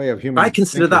way of human. I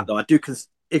consider thinking. that though. I do.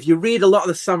 If you read a lot of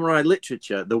the samurai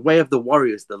literature, the way of the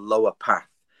warrior is the lower path,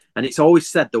 and it's always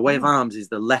said the way of arms is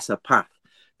the lesser path.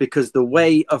 Because the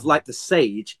way of like the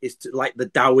sage is to, like the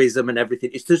Taoism and everything,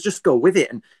 is to just go with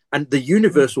it, and the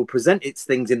universe will present its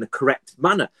things in the correct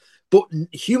manner. But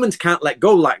humans can't let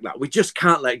go like that. We just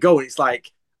can't let go. And it's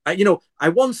like, I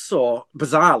once saw,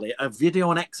 bizarrely, a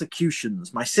video on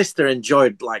executions. My sister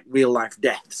enjoyed like real life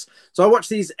deaths. So I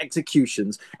watched these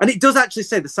executions, and it does actually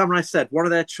say, the samurai said, one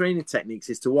of their training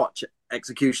techniques is to watch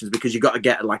executions because you got to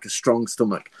get like a strong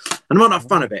stomach. And I'm not a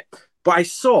fan of it, but I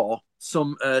saw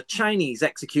some Chinese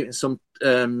executing some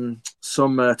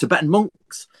Tibetan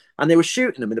monks, and they were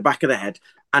shooting them in the back of the head,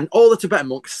 and all the Tibetan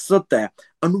monks stood there,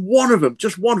 and one of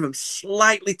them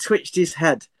slightly twitched his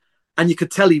head, and you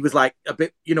could tell he was like a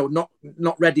bit,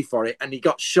 not ready for it, and he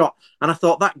got shot. And I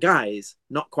thought, that guy's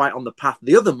not quite on the path.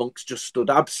 The other monks just stood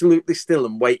absolutely still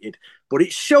and waited, but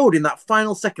it showed in that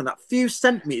final second, that few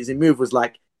centimeters he moved, was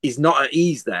like he's not at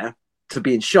ease there to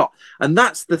being shot. And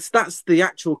that's the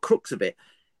actual crux of it.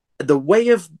 The way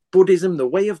of Buddhism, the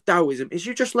way of Taoism is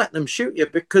you just let them shoot you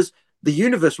because the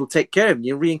universe will take care of you.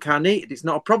 You're reincarnated. It's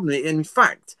not a problem. And in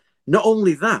fact, not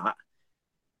only that,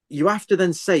 you have to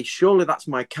then say, surely that's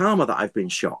my karma that I've been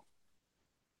shot.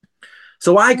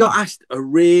 So I got asked a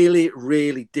really,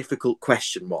 really difficult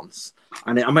question once.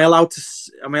 And am I allowed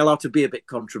to be a bit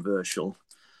controversial?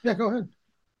 Yeah, go ahead.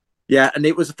 Yeah, and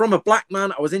it was from a black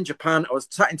man. I was in Japan. I was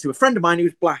chatting to a friend of mine who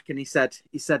was black, and he said,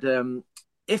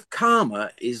 if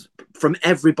karma is from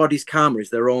everybody's karma is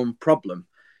their own problem,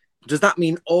 does that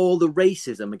mean all the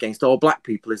racism against all black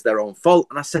people is their own fault?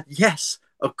 And I said, yes,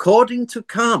 according to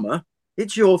karma,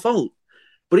 it's your fault.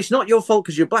 But it's not your fault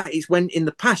because you're black. It's when in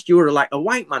the past you were like a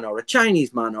white man or a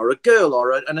Chinese man or a girl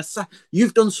or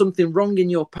you've done something wrong in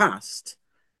your past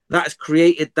that has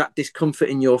created that discomfort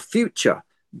in your future.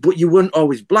 But you weren't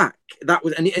always black. That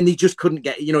was, and he just couldn't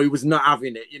get, he was not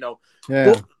having it, Yeah.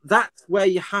 But that's where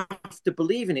you have to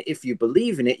believe in it. If you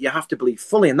believe in it, you have to believe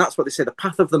fully. And that's what they say. The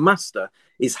path of the master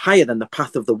is higher than the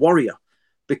path of the warrior,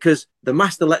 because the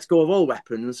master lets go of all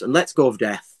weapons and lets go of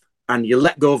death, and you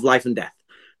let go of life and death.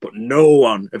 But no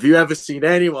one, have you ever seen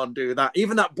anyone do that?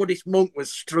 Even that Buddhist monk was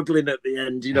struggling at the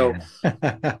end,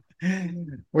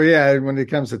 Well, yeah, when it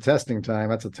comes to testing time,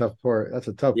 that's a tough part. That's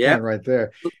a tough point right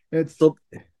there. So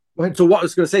what I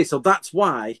was going to say, so that's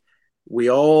why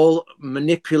we all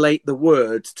manipulate the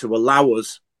words to allow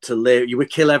us to live. You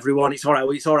would kill everyone. It's all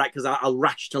right because I'll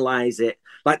rationalize it,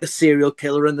 like the serial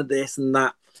killer and the this and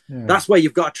that. Yeah. That's where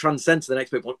you've got to transcend to the next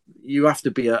bit. You have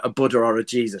to be a Buddha or a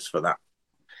Jesus for that.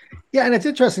 Yeah, and it's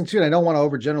interesting too. And I don't want to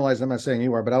overgeneralize. I'm not saying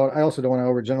you are, but I also don't want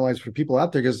to overgeneralize for people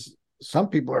out there, because some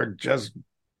people are just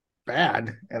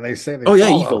bad and they say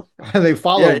evil. They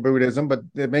follow Buddhism, but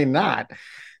they may not.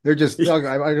 They're just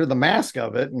under the mask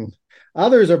of it. And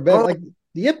others are better. Like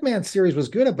the Ip Man series was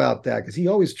good about that, because he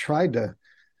always tried to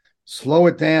slow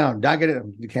it down, not get it.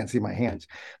 You can't see my hands,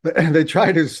 but they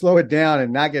tried to slow it down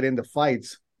and not get into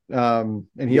fights. And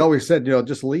he always said,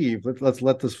 just leave. Let's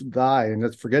let this die and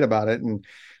let's forget about it. And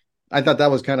I thought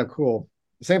that was kind of cool.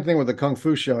 same thing with the Kung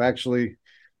Fu show. Actually,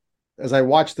 as I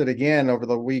watched it again over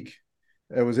the week,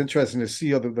 it was interesting to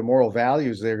see the moral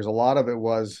values there, because a lot of it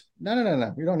was,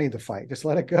 no, we don't need to fight. Just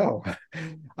let it go.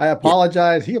 I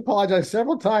apologize. He apologized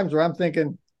several times where I'm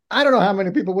thinking, I don't know how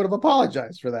many people would have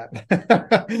apologized for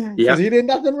that. Because he did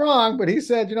nothing wrong, but he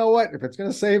said, you know what, if it's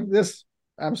going to save this,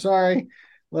 I'm sorry,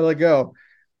 let it go.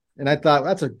 And I thought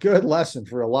that's a good lesson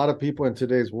for a lot of people in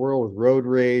today's world with road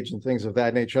rage and things of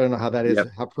that nature. I don't know how that is,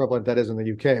 how prevalent that is in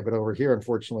the UK, but over here,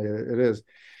 unfortunately, it is.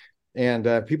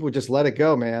 And people would just let it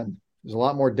go, man. There's a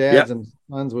lot more dads and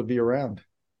sons would be around.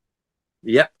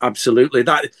 Yeah, absolutely.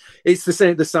 That it's the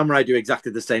same. The samurai do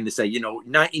exactly the same. They say,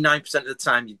 99% of the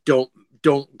time you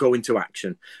don't go into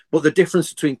action. But the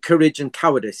difference between courage and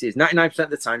cowardice is 99% of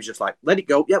the time is just like, let it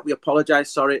go. Yeah, we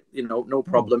apologize. Sorry, no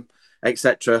problem,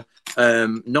 etc.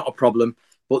 Not a problem.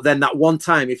 But then that one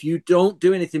time, if you don't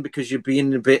do anything because you're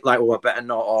being a bit like, oh, I better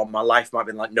not, or my life might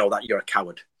be like, no, that you're a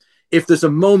coward. If there's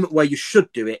a moment where you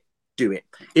should do it, do it.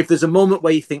 If there's a moment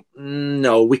where you think,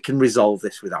 no, we can resolve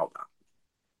this without that.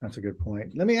 That's a good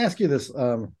point. Let me ask you this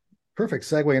perfect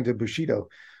segue into Bushido.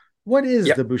 What is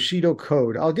the Bushido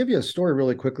code? I'll give you a story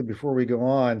really quickly before we go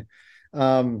on.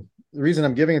 The reason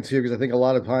I'm giving it to you, because I think a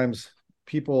lot of times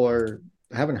people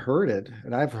haven't heard it.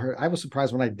 And I was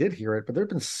surprised when I did hear it, but there have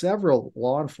been several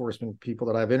law enforcement people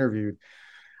that I've interviewed.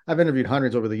 I've interviewed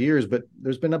hundreds over the years, but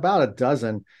there's been about a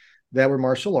dozen that were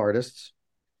martial artists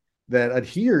that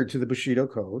adhered to the Bushido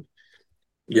code.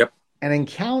 Yep. And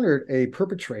encountered a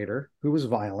perpetrator who was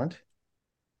violent.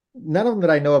 None of them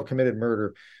that I know of committed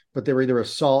murder, but they were either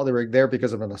assault, they were there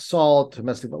because of an assault,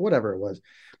 domestic, whatever it was,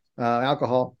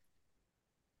 alcohol.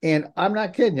 And I'm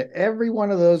not kidding you. Every one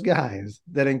of those guys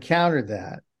that encountered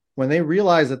that, when they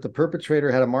realized that the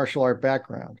perpetrator had a martial art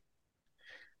background,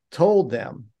 told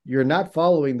them, you're not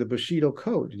following the Bushido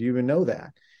code. Do you even know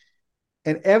that?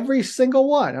 And every single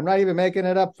one, I'm not even making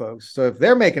it up, folks. So if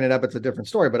they're making it up, it's a different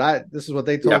story. But this is what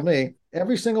they told me.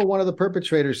 Every single one of the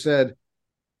perpetrators said,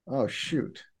 oh,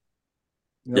 shoot.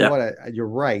 You know what? You're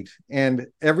right. And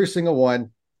every single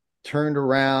one turned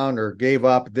around or gave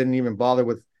up, didn't even bother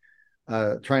with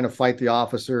trying to fight the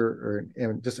officer,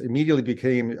 and just immediately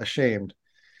became ashamed.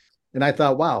 And I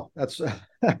thought, wow, that's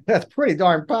pretty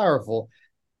darn powerful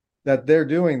that they're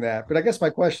doing that. But I guess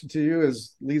my question to you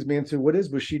leads me into, what is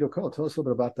Bushido code? Tell us a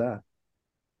little bit about that.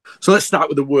 So let's start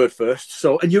with the word first.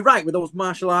 So, and you're right, with those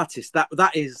martial artists,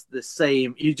 that is the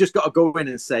same. You just got to go in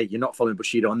and say, you're not following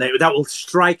Bushido. And that will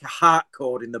strike a heart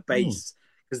chord in the base,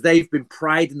 because they've been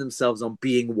priding themselves on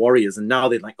being warriors. And now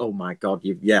they're like, oh my God,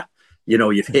 you've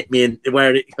hit me in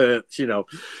where it hurts,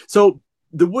 So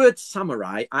the word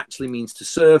samurai actually means to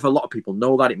serve. A lot of people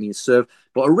know that it means serve.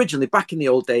 But originally, back in the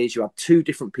old days, you had two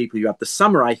different people. You had the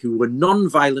samurai, who were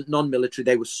non-violent, non-military.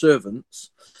 They were servants.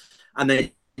 And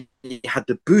then you had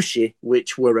the bushi,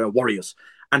 which were warriors.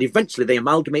 And eventually they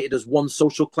amalgamated as one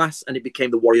social class, and it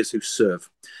became the warriors who serve.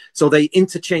 So they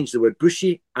interchanged the word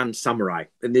bushi and samurai.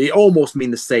 And they almost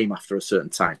mean the same after a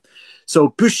certain time. So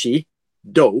bushi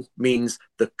do means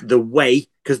the way,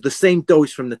 because the same do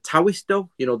is from the Taoist do,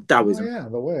 Taoism. Oh, yeah,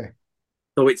 the way.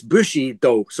 So it's Bushi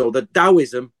do. So the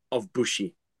Taoism of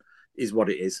Bushi is what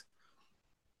it is.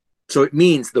 So it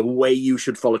means the way you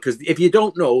should follow. Because if you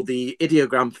don't know, the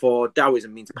ideogram for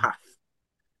Taoism means path.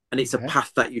 And it's a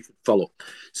path that you should follow.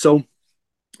 So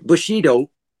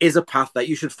Bushido is a path that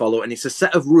you should follow. And it's a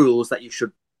set of rules that you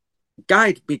should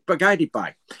be guided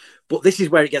by. But this is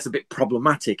where it gets a bit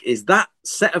problematic, is that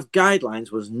set of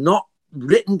guidelines was not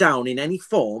written down in any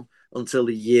form until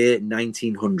the year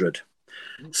 1900.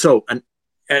 So,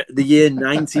 the year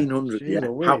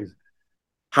 1900.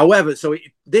 However,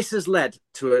 this has led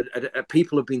to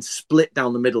people have been split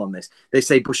down the middle on this. They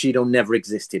say Bushido never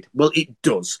existed. Well, it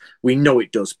does. We know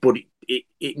it does, but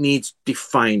it needs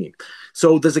defining.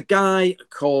 So there's a guy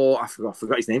called, I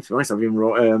forgot his name, to be honest. I've even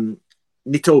wrote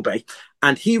Nitobe,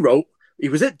 and he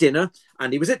was at dinner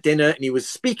and he was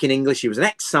speaking English. He was an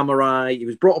ex-samurai. He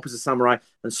was brought up as a samurai,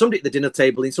 and somebody at the dinner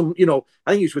table I think he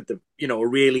was with a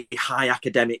really high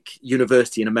academic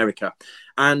university in America.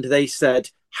 And they said,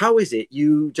 how is it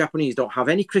you Japanese don't have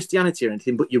any Christianity or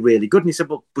anything, but you're really good? And he said,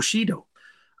 well, Bushido.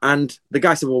 And the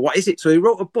guy said, well, what is it? So he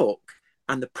wrote a book,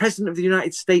 and the president of the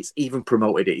United States even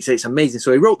promoted it. He said, it's amazing.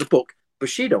 So he wrote the book,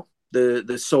 Bushido,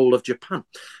 the soul of Japan.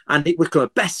 And it was kind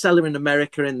of a bestseller in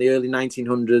America in the early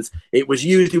 1900s. It was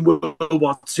used in World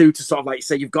War II to sort of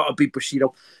say, you've got to be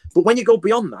Bushido. But when you go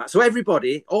beyond that, so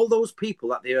everybody, all those people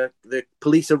that the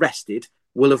police arrested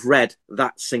will have read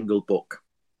that single book.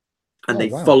 And they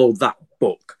followed that.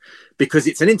 book because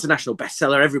it's an international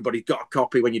bestseller. Everybody's got a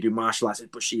copy when you do martial arts,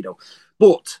 it's Bushido.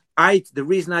 But the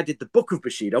reason I did the book of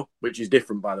Bushido, which is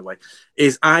different, by the way,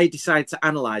 is I decided to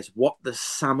analyze what the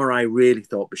samurai really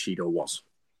thought Bushido was.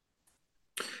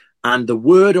 And the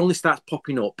word only starts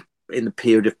popping up in the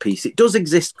period of peace. It does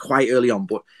exist quite early on,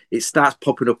 but it starts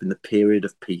popping up in the period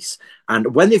of peace.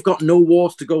 And when they've got no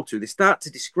wars to go to, they start to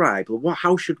describe, well,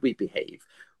 how should we behave?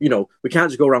 You know, we can't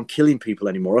just go around killing people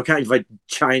anymore. I can't invade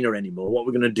China anymore. What are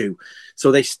we going to do?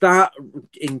 So they start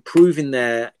improving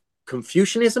their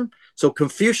Confucianism. So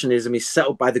Confucianism is set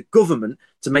up by the government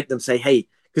to make them say, hey,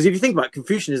 because if you think about it,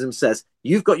 Confucianism says,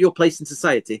 you've got your place in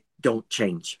society, don't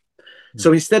change.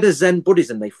 So instead of Zen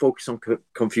Buddhism, they focus on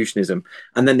Confucianism.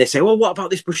 And then they say, well, what about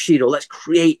this Bushido? Let's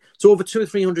create, so over 200 or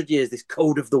 300 years, this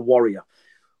code of the warrior,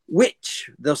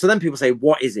 so then people say,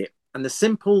 what is it? And the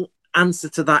simple answer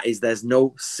to that is there's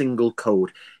no single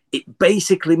code. It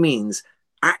basically means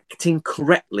acting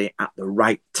correctly at the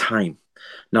right time.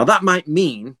 Now, that might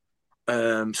mean,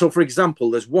 so for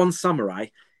example, there's one samurai,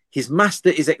 his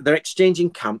master they're exchanging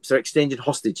camps, they're exchanging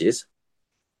hostages,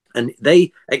 and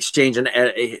they exchange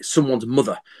someone's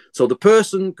mother. So the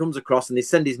person comes across and they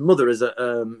send his mother as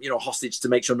a hostage to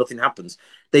make sure nothing happens.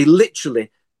 They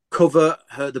literally cover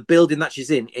the building that she's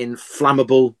in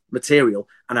flammable material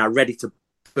and are ready to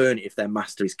burn it if their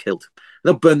master is killed.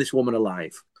 They'll burn this woman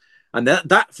alive. And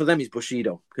that for them is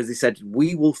Bushido, because they said,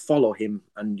 we will follow him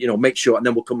and, make sure, and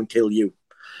then we'll come and kill you.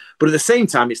 But at the same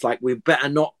time, it's like, we better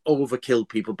not overkill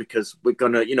people because we're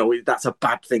going to, that's a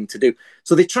bad thing to do.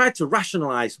 So they tried to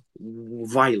rationalize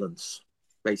violence,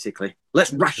 basically.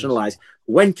 Let's rationalize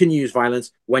when can you use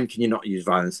violence, when can you not use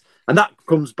violence. And that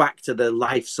comes back to the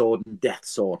life sword and death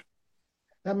sword.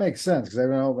 That makes sense, because I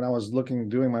know when I was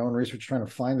doing my own research, trying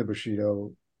to find the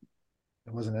Bushido,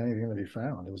 there wasn't anything to be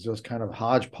found. It was just kind of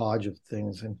hodgepodge of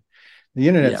things. And the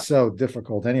internet's so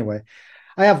difficult anyway.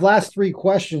 I have last 3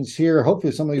 questions here.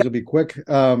 Hopefully some of these will be quick.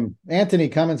 Anthony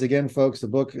Cummins again, folks. The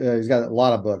book, he's got a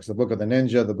lot of books. The Book of the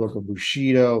Ninja, the Book of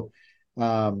Bushido,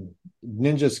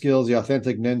 Ninja Skills, The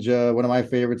Authentic Ninja, one of my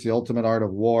favorites, The Ultimate Art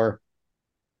of War.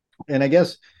 And I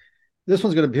guess this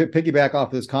one's going to piggyback off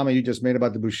of this comment you just made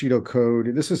about the Bushido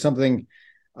Code. This is something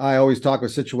I always talk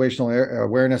with situational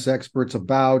awareness experts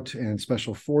about, and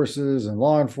special forces and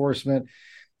law enforcement.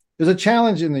 There's a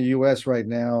challenge in the U.S. right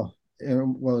now.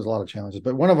 Well, there's a lot of challenges,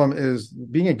 but one of them is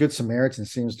being a good Samaritan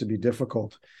seems to be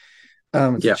difficult.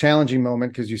 It's a challenging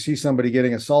moment because you see somebody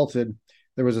getting assaulted.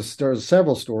 There was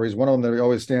several stories. One of them that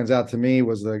always stands out to me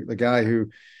was the guy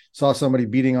who saw somebody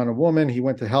beating on a woman. He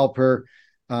went to help her.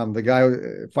 The guy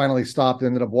finally stopped,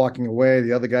 ended up walking away.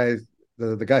 The other guy,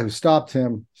 the guy who stopped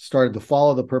him, started to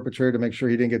follow the perpetrator to make sure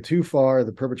he didn't get too far.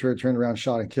 The perpetrator turned around,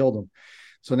 shot, and killed him.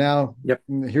 So now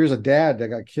here's a dad that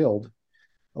got killed.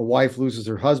 A wife loses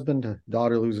her husband, a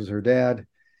daughter loses her dad.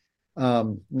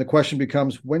 And the question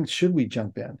becomes, when should we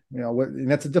jump in?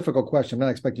 And that's a difficult question. I'm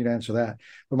not expecting you to answer that.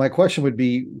 But my question would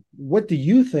be, what do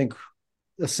you think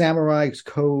the samurai's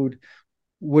code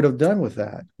would have done with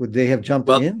that? Would they have jumped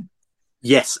in?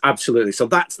 Yes, absolutely. So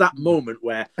that's that moment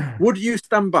where, would you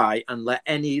stand by and let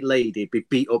any lady be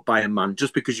beat up by a man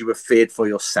just because you were feared for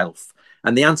yourself?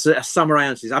 And the answer, a samurai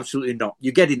answer, is absolutely not.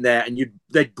 You get in there and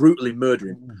they'd brutally murder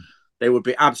him. They would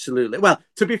be absolutely, well,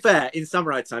 to be fair, in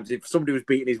samurai times, if somebody was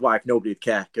beating his wife, nobody would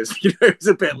care because, it was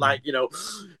a bit like,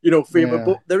 freedom.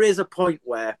 But there is a point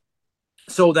where,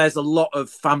 so there's a lot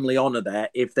of family honor there.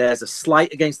 If there's a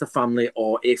slight against the family,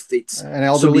 or if it's an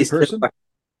elderly person,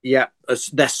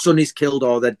 their son is killed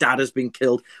or their dad has been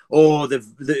killed, or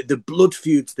the blood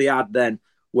feuds they had then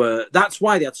that's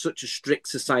why they had such a strict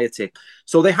society.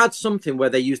 So they had something where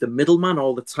they used a middleman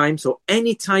all the time. So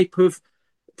any type of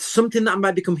something that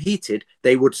might become heated,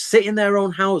 they would sit in their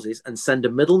own houses and send a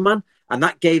middleman, and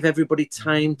that gave everybody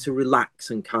time to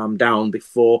relax and calm down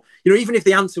before, even if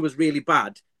the answer was really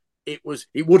bad, it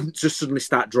wouldn't just suddenly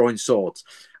start drawing swords.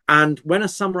 And when a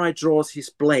samurai draws his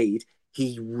blade,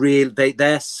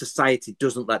 their society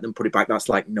doesn't let them put it back. That's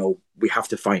like, no, we have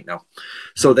to fight now.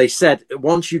 So they said,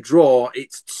 once you draw,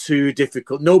 it's too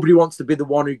difficult. Nobody wants to be the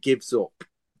one who gives up.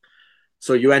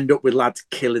 So you end up with lads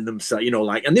killing themselves,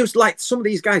 and there was some of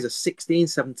these guys are 16,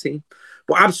 17.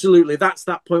 But absolutely, that's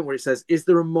that point where it says, is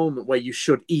there a moment where you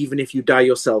should, even if you die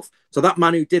yourself? So that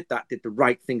man who did that did the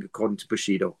right thing according to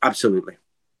Bushido. Absolutely.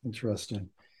 Interesting.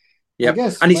 Yeah.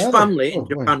 And his family in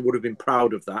Japan would have been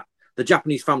proud of that. The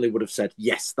Japanese family would have said,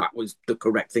 yes, that was the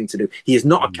correct thing to do. He is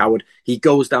not a coward. He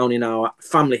goes down in our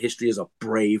family history as a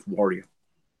brave warrior.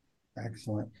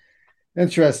 Excellent.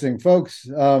 Interesting, folks.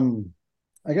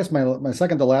 I guess my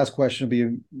second to last question would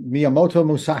be Miyamoto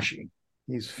Musashi.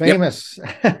 He's famous,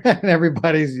 and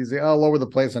everybody's he's all over the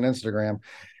place on Instagram.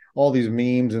 All these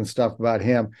memes and stuff about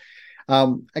him.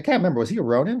 I can't remember. Was he a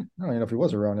Ronin? I don't even know if he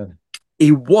was a Ronin.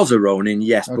 He was a Ronin,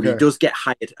 yes, but Okay. he does get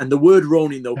hired. And the word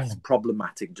Ronin, though, is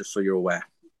problematic, just so you're aware.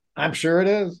 I'm sure it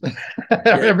is.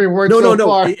 Every word No,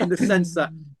 far. in the sense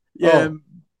that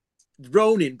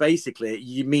Ronin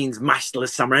basically means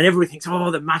masterless samurai, and everybody thinks, oh,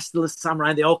 the masterless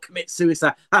samurai, they all commit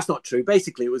suicide. That's not true.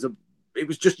 Basically, it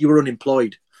was just you were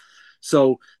unemployed.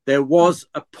 So there was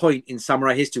a point in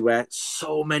samurai history where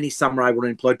so many samurai were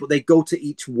unemployed, but they go to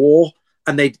each war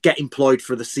and they'd get employed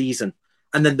for the season.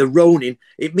 And then the Ronin,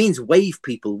 it means wave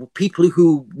people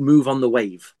who move on the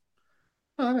wave.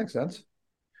 Oh, that makes sense.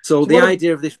 So the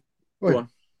idea of this. Wait, go on.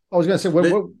 I was going to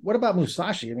say, what about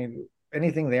Musashi? I mean,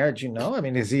 anything there that you know? I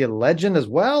mean, is he a legend as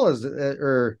well as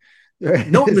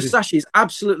No, Musashi is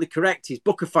absolutely correct. His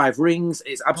Book of Five Rings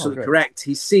is absolutely correct.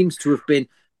 He seems to have been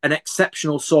an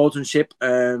exceptional swordsmanship.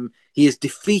 He has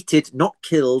defeated, not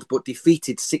killed, but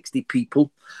defeated 60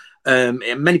 people. And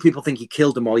many people think he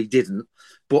killed them all. He didn't.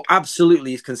 But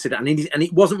absolutely he's considered. And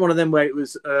it wasn't one of them where it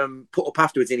was put up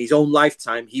afterwards. In his own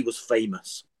lifetime, he was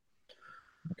famous.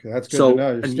 Okay, that's good to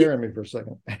know. You're scaring me for a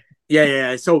second.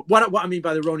 Yeah. So what I mean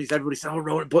by the Ronin is everybody says, oh,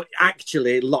 Ronin. But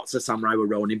actually, lots of samurai were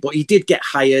Ronin. But he did get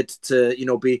hired to,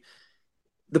 be...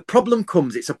 The problem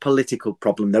comes, it's a political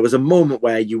problem. There was a moment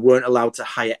where you weren't allowed to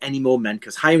hire any more men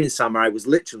because hiring samurai was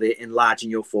literally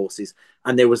enlarging your forces.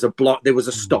 And there was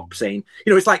a stop saying,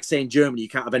 it's like saying Germany, you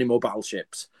can't have any more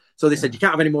battleships. So they said, you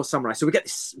can't have any more samurai. So we get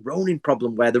this Ronin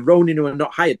problem where the Ronin who are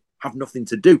not hired have nothing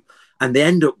to do. And they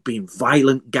end up being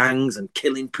violent gangs and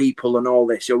killing people and all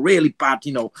this. You're really bad,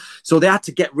 So they had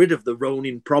to get rid of the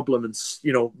Ronin problem and,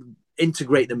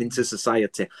 integrate them into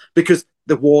society because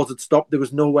the wars had stopped. There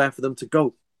was nowhere for them to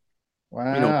go.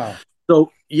 Wow.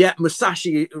 So,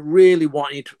 Musashi really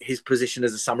wanted his position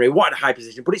as a samurai. He wanted a high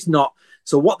position, but it's not.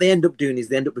 So what they end up doing is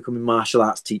they end up becoming martial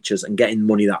arts teachers and getting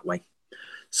money that way.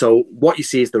 So what you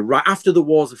see is after the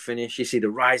wars are finished, you see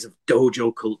the rise of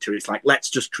dojo culture. It's like, let's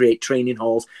just create training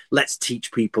halls. Let's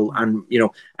teach people. And,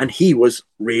 and he was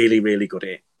really, really good at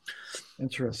it.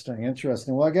 Interesting.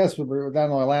 Well, I guess we're down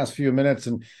to our last few minutes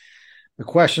and the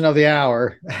question of the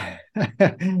hour.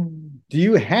 Do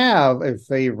you have a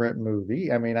favorite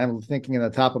movie? I mean, I'm thinking in the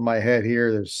top of my head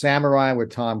here, there's Samurai with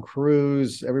Tom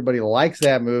Cruise. Everybody likes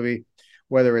that movie,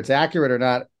 whether it's accurate or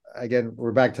not. Again,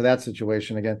 we're back to that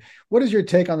situation again. What is your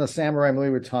take on the Samurai movie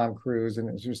with Tom Cruise?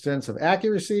 And is your sense of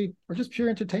accuracy or just pure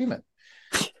entertainment?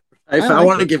 I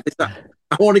want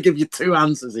to give you two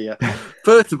answers here.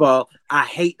 First of all, I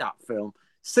hate that film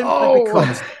simply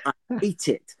because I hate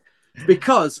it.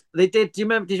 Because they did. Do you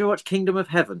remember? Did you watch Kingdom of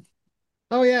Heaven?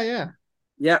 Oh yeah.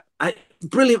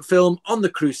 Brilliant film on the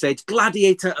Crusades,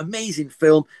 Gladiator, amazing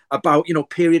film about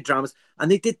period dramas,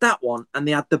 and they did that one, and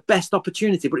they had the best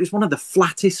opportunity, but it was one of the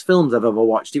flattest films I've ever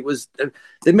watched. It was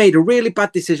they made a really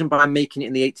bad decision by making it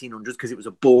in the 1800s because it was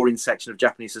a boring section of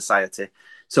Japanese society.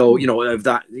 So of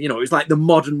that, it was like the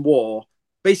modern war.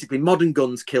 Basically, modern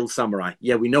guns kill samurai.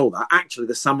 Yeah, we know that. Actually,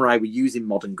 the samurai were using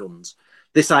modern guns.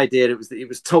 This idea, it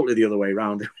was totally the other way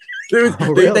around.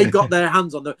 They got their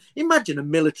hands on imagine a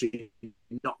military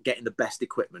not getting the best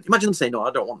equipment. Imagine them saying, no,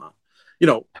 I don't want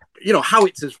that.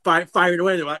 Howitzers firing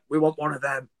away. They're like, we want one of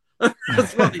them.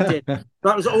 That's what they did.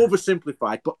 That was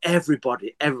oversimplified, but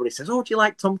everybody says, oh, do you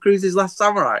like Tom Cruise's Last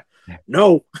Samurai?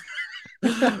 No.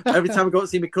 Every time I go to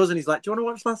see my cousin, he's like, do you want to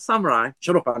watch Last Samurai?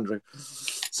 Shut up, Andrew.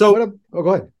 So, go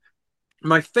ahead.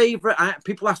 My favorite,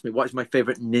 people ask me what is my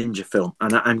favorite ninja film,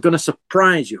 and I'm going to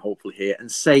surprise you hopefully here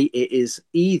and say it is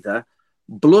either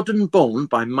Blood and Bone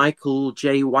by Michael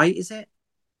J. White, is it?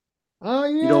 Oh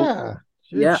yeah.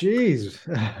 Jeez.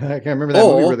 I can't remember that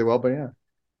movie really well, but yeah.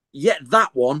 Yeah, that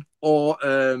one, or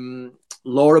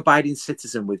Law Abiding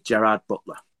Citizen with Gerard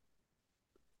Butler.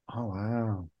 Oh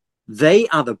wow. They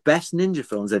are the best ninja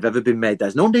films they've ever been made.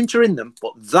 There's no ninja in them,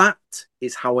 but that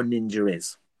is how a ninja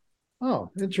is.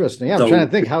 Oh, interesting. Yeah, I'm trying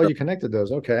to think how you connected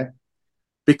those. Okay.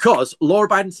 Because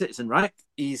law-abiding citizen, right?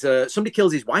 He's somebody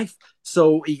kills his wife,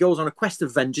 so he goes on a quest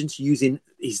of vengeance using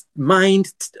his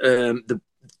mind, the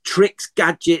tricks,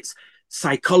 gadgets,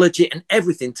 psychology, and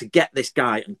everything to get this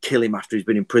guy and kill him after he's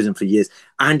been in prison for years.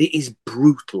 And it is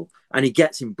brutal, and he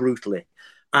gets him brutally.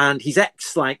 And he's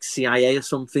CIA or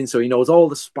something, so he knows all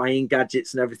the spying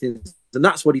gadgets and everything, and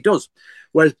that's what he does.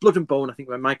 Whereas Blood and Bone, I think,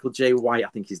 by Michael J. White, I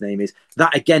think his name is,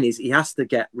 that again is he has to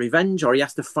get revenge, or he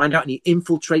has to find out, and he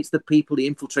infiltrates the people, he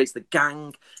infiltrates the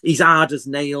gang. He's hard as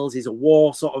nails. He's a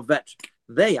war sort of veteran.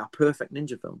 They are perfect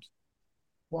ninja films.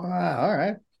 Wow. All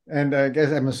right. And I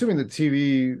guess I'm assuming the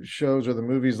TV shows or the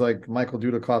movies like Michael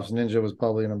Dudikoff's Ninja was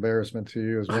probably an embarrassment to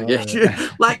you as well. Yeah,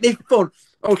 like they're fun.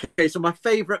 Okay, so my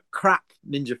favorite crack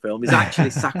ninja film is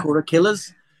actually Sakura Killers.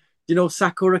 Do you know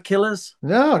Sakura Killers?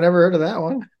 No, never heard of that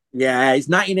one. Yeah, it's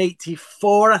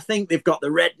 1984, I think. They've got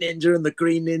the red ninja and the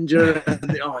green ninja.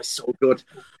 Oh, it's so good.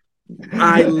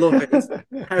 I love it. It's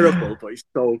terrible, but it's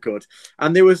so good.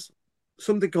 And there was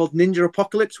something called Ninja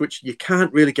Apocalypse, which you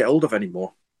can't really get hold of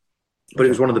anymore. But it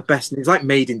was one of the best. It's like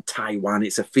made in Taiwan.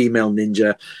 It's a female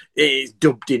ninja. It's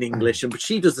dubbed in English, but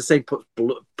she does the same. Puts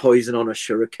poison on a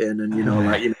shuriken,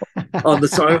 and on the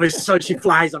side. So she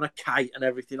flies on a kite and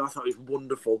everything. I thought it was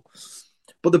wonderful.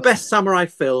 But the best samurai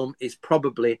film is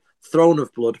probably Throne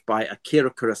of Blood by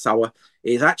Akira Kurosawa.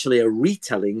 It is actually a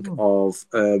retelling of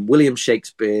William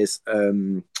Shakespeare's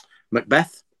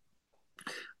Macbeth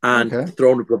and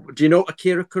Throne of Blood. Do you know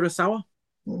Akira Kurosawa?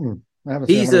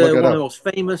 He's one of the most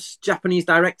famous Japanese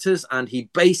directors, and he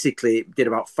basically did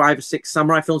about 5 or 6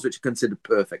 samurai films, which are considered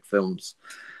perfect films.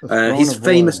 His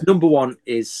famous number one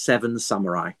is Seven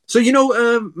Samurai. So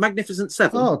Magnificent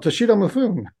Seven? Oh, Toshido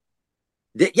Mifune.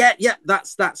 Yeah,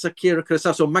 that's Akira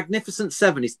Kurosawa. So Magnificent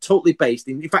Seven is totally based,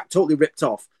 in fact, totally ripped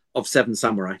off of Seven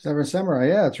Samurai. Seven Samurai,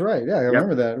 yeah, that's right. Yeah, I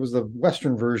remember that. It was the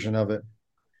Western version of it.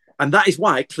 And that is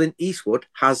why Clint Eastwood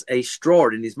has a straw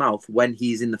in his mouth when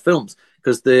he's in the films,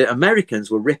 because the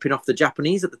Americans were ripping off the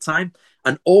Japanese at the time.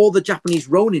 And all the Japanese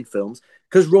Ronin films,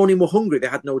 because Ronin were hungry, they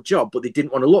had no job, but they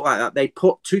didn't want to look like that. They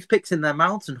put toothpicks in their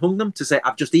mouths and hung them to say,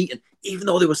 I've just eaten, even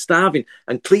though they were starving.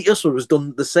 And Clint Eastwood was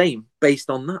done the same based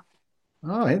on that.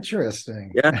 Oh,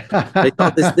 interesting. Yeah. They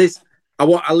thought this.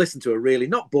 I listened to a really,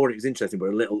 not boring, it was interesting, but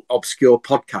a little obscure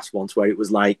podcast once where it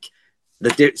was like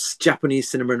the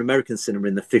Japanese cinema and American cinema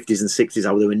in the 50s and 60s,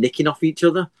 how they were nicking off each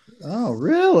other. Oh,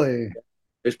 really? It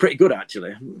was pretty good,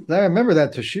 actually. I remember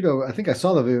that Toshido. I think I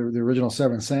saw the original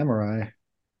Seven Samurai.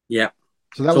 Yeah.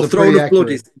 So that was Throne of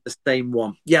Blood is the same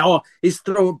one. Yeah, his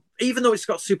Throne, even though it's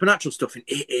got supernatural stuff in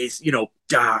it, is,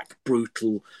 dark,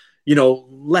 brutal,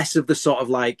 less of the sort of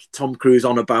like Tom Cruise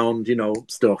on a bound,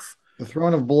 stuff. The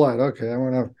Throne of Blood. Okay, I'm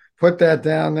going to put that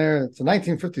down there. It's a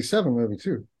 1957 movie,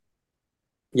 too.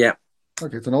 Yeah.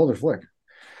 Okay, it's an older flick.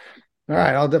 All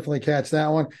right, I'll definitely catch that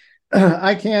one.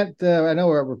 I can't, I know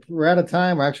we're out of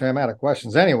time. Actually, I'm out of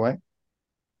questions anyway.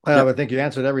 I think you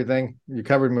answered everything. You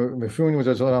covered Mifune, which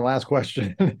was my last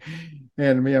question, and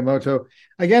Miyamoto.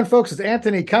 Again, folks, it's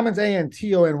Anthony Cummins, Antony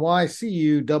Cummins,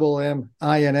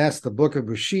 The Book of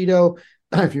Bushido.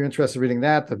 If you're interested in reading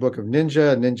that, The Book of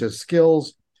Ninja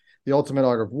Skills, The Ultimate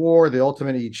Art of War, The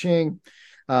Ultimate I Ching,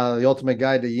 The Ultimate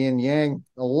Guide to Yin Yang.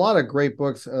 A lot of great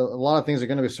books. A lot of things are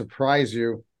going to surprise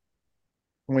you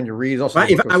when you read. Also,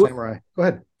 The Book of Samurai. Go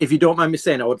ahead. If you don't mind me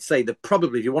saying, I would say that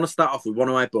probably if you want to start off with one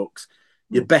of my books,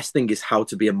 your best thing is How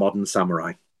to Be a Modern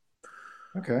Samurai.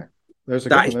 Okay.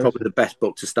 That is probably the best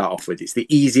book to start off with. It's the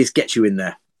easiest, gets you in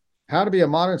there. How to Be a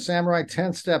Modern Samurai,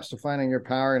 10 Steps to Finding Your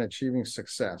Power and Achieving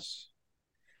Success.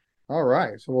 All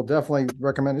right. So we'll definitely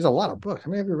recommend. There's a lot of books.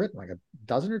 How many have you written? Like a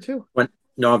dozen or two?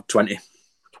 No, 20.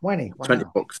 20. Wow. 20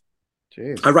 books.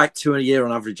 Jeez. I write 2 a year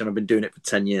on average, and I've been doing it for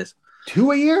 10 years.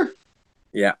 2 a year?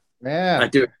 Yeah. Man. I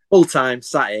do it full time,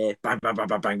 sat here, bang, bang, bang,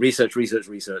 bang, bang, research.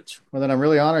 Well, then I'm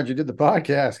really honored you did the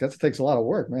podcast. That takes a lot of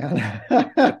work, man.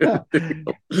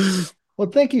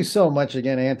 Well, thank you so much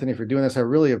again, Anthony, for doing this. I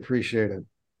really appreciate it.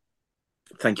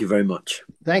 Thank you very much.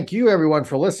 Thank you, everyone,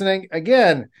 for listening.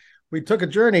 Again, we took a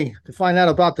journey to find out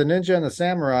about the ninja and the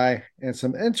samurai and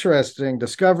some interesting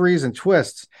discoveries and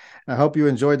twists. I hope you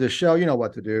enjoyed the show. You know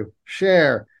what to do.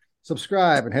 Share,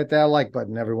 subscribe, and hit that like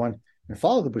button, everyone. And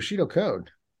follow the Bushido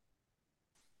Code.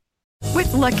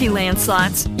 With Lucky Land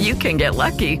Slots, you can get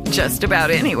lucky just about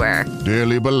anywhere.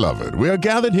 Dearly beloved, we are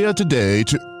gathered here today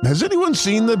to... Has anyone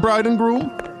seen the bride and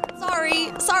groom?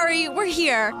 Sorry, we're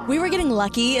here. We were getting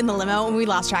lucky in the limo and we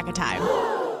lost track of time.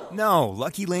 No,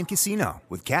 Lucky Land Casino,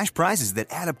 with cash prizes that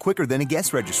add up quicker than a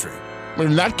guest registry.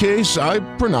 In that case, I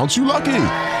pronounce you lucky.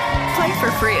 Play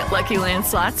for free at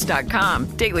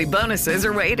LuckyLandSlots.com. Daily bonuses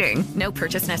are waiting. No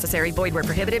purchase necessary. Void where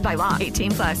prohibited by law.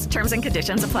 18+. Terms and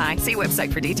conditions apply. See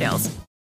website for details.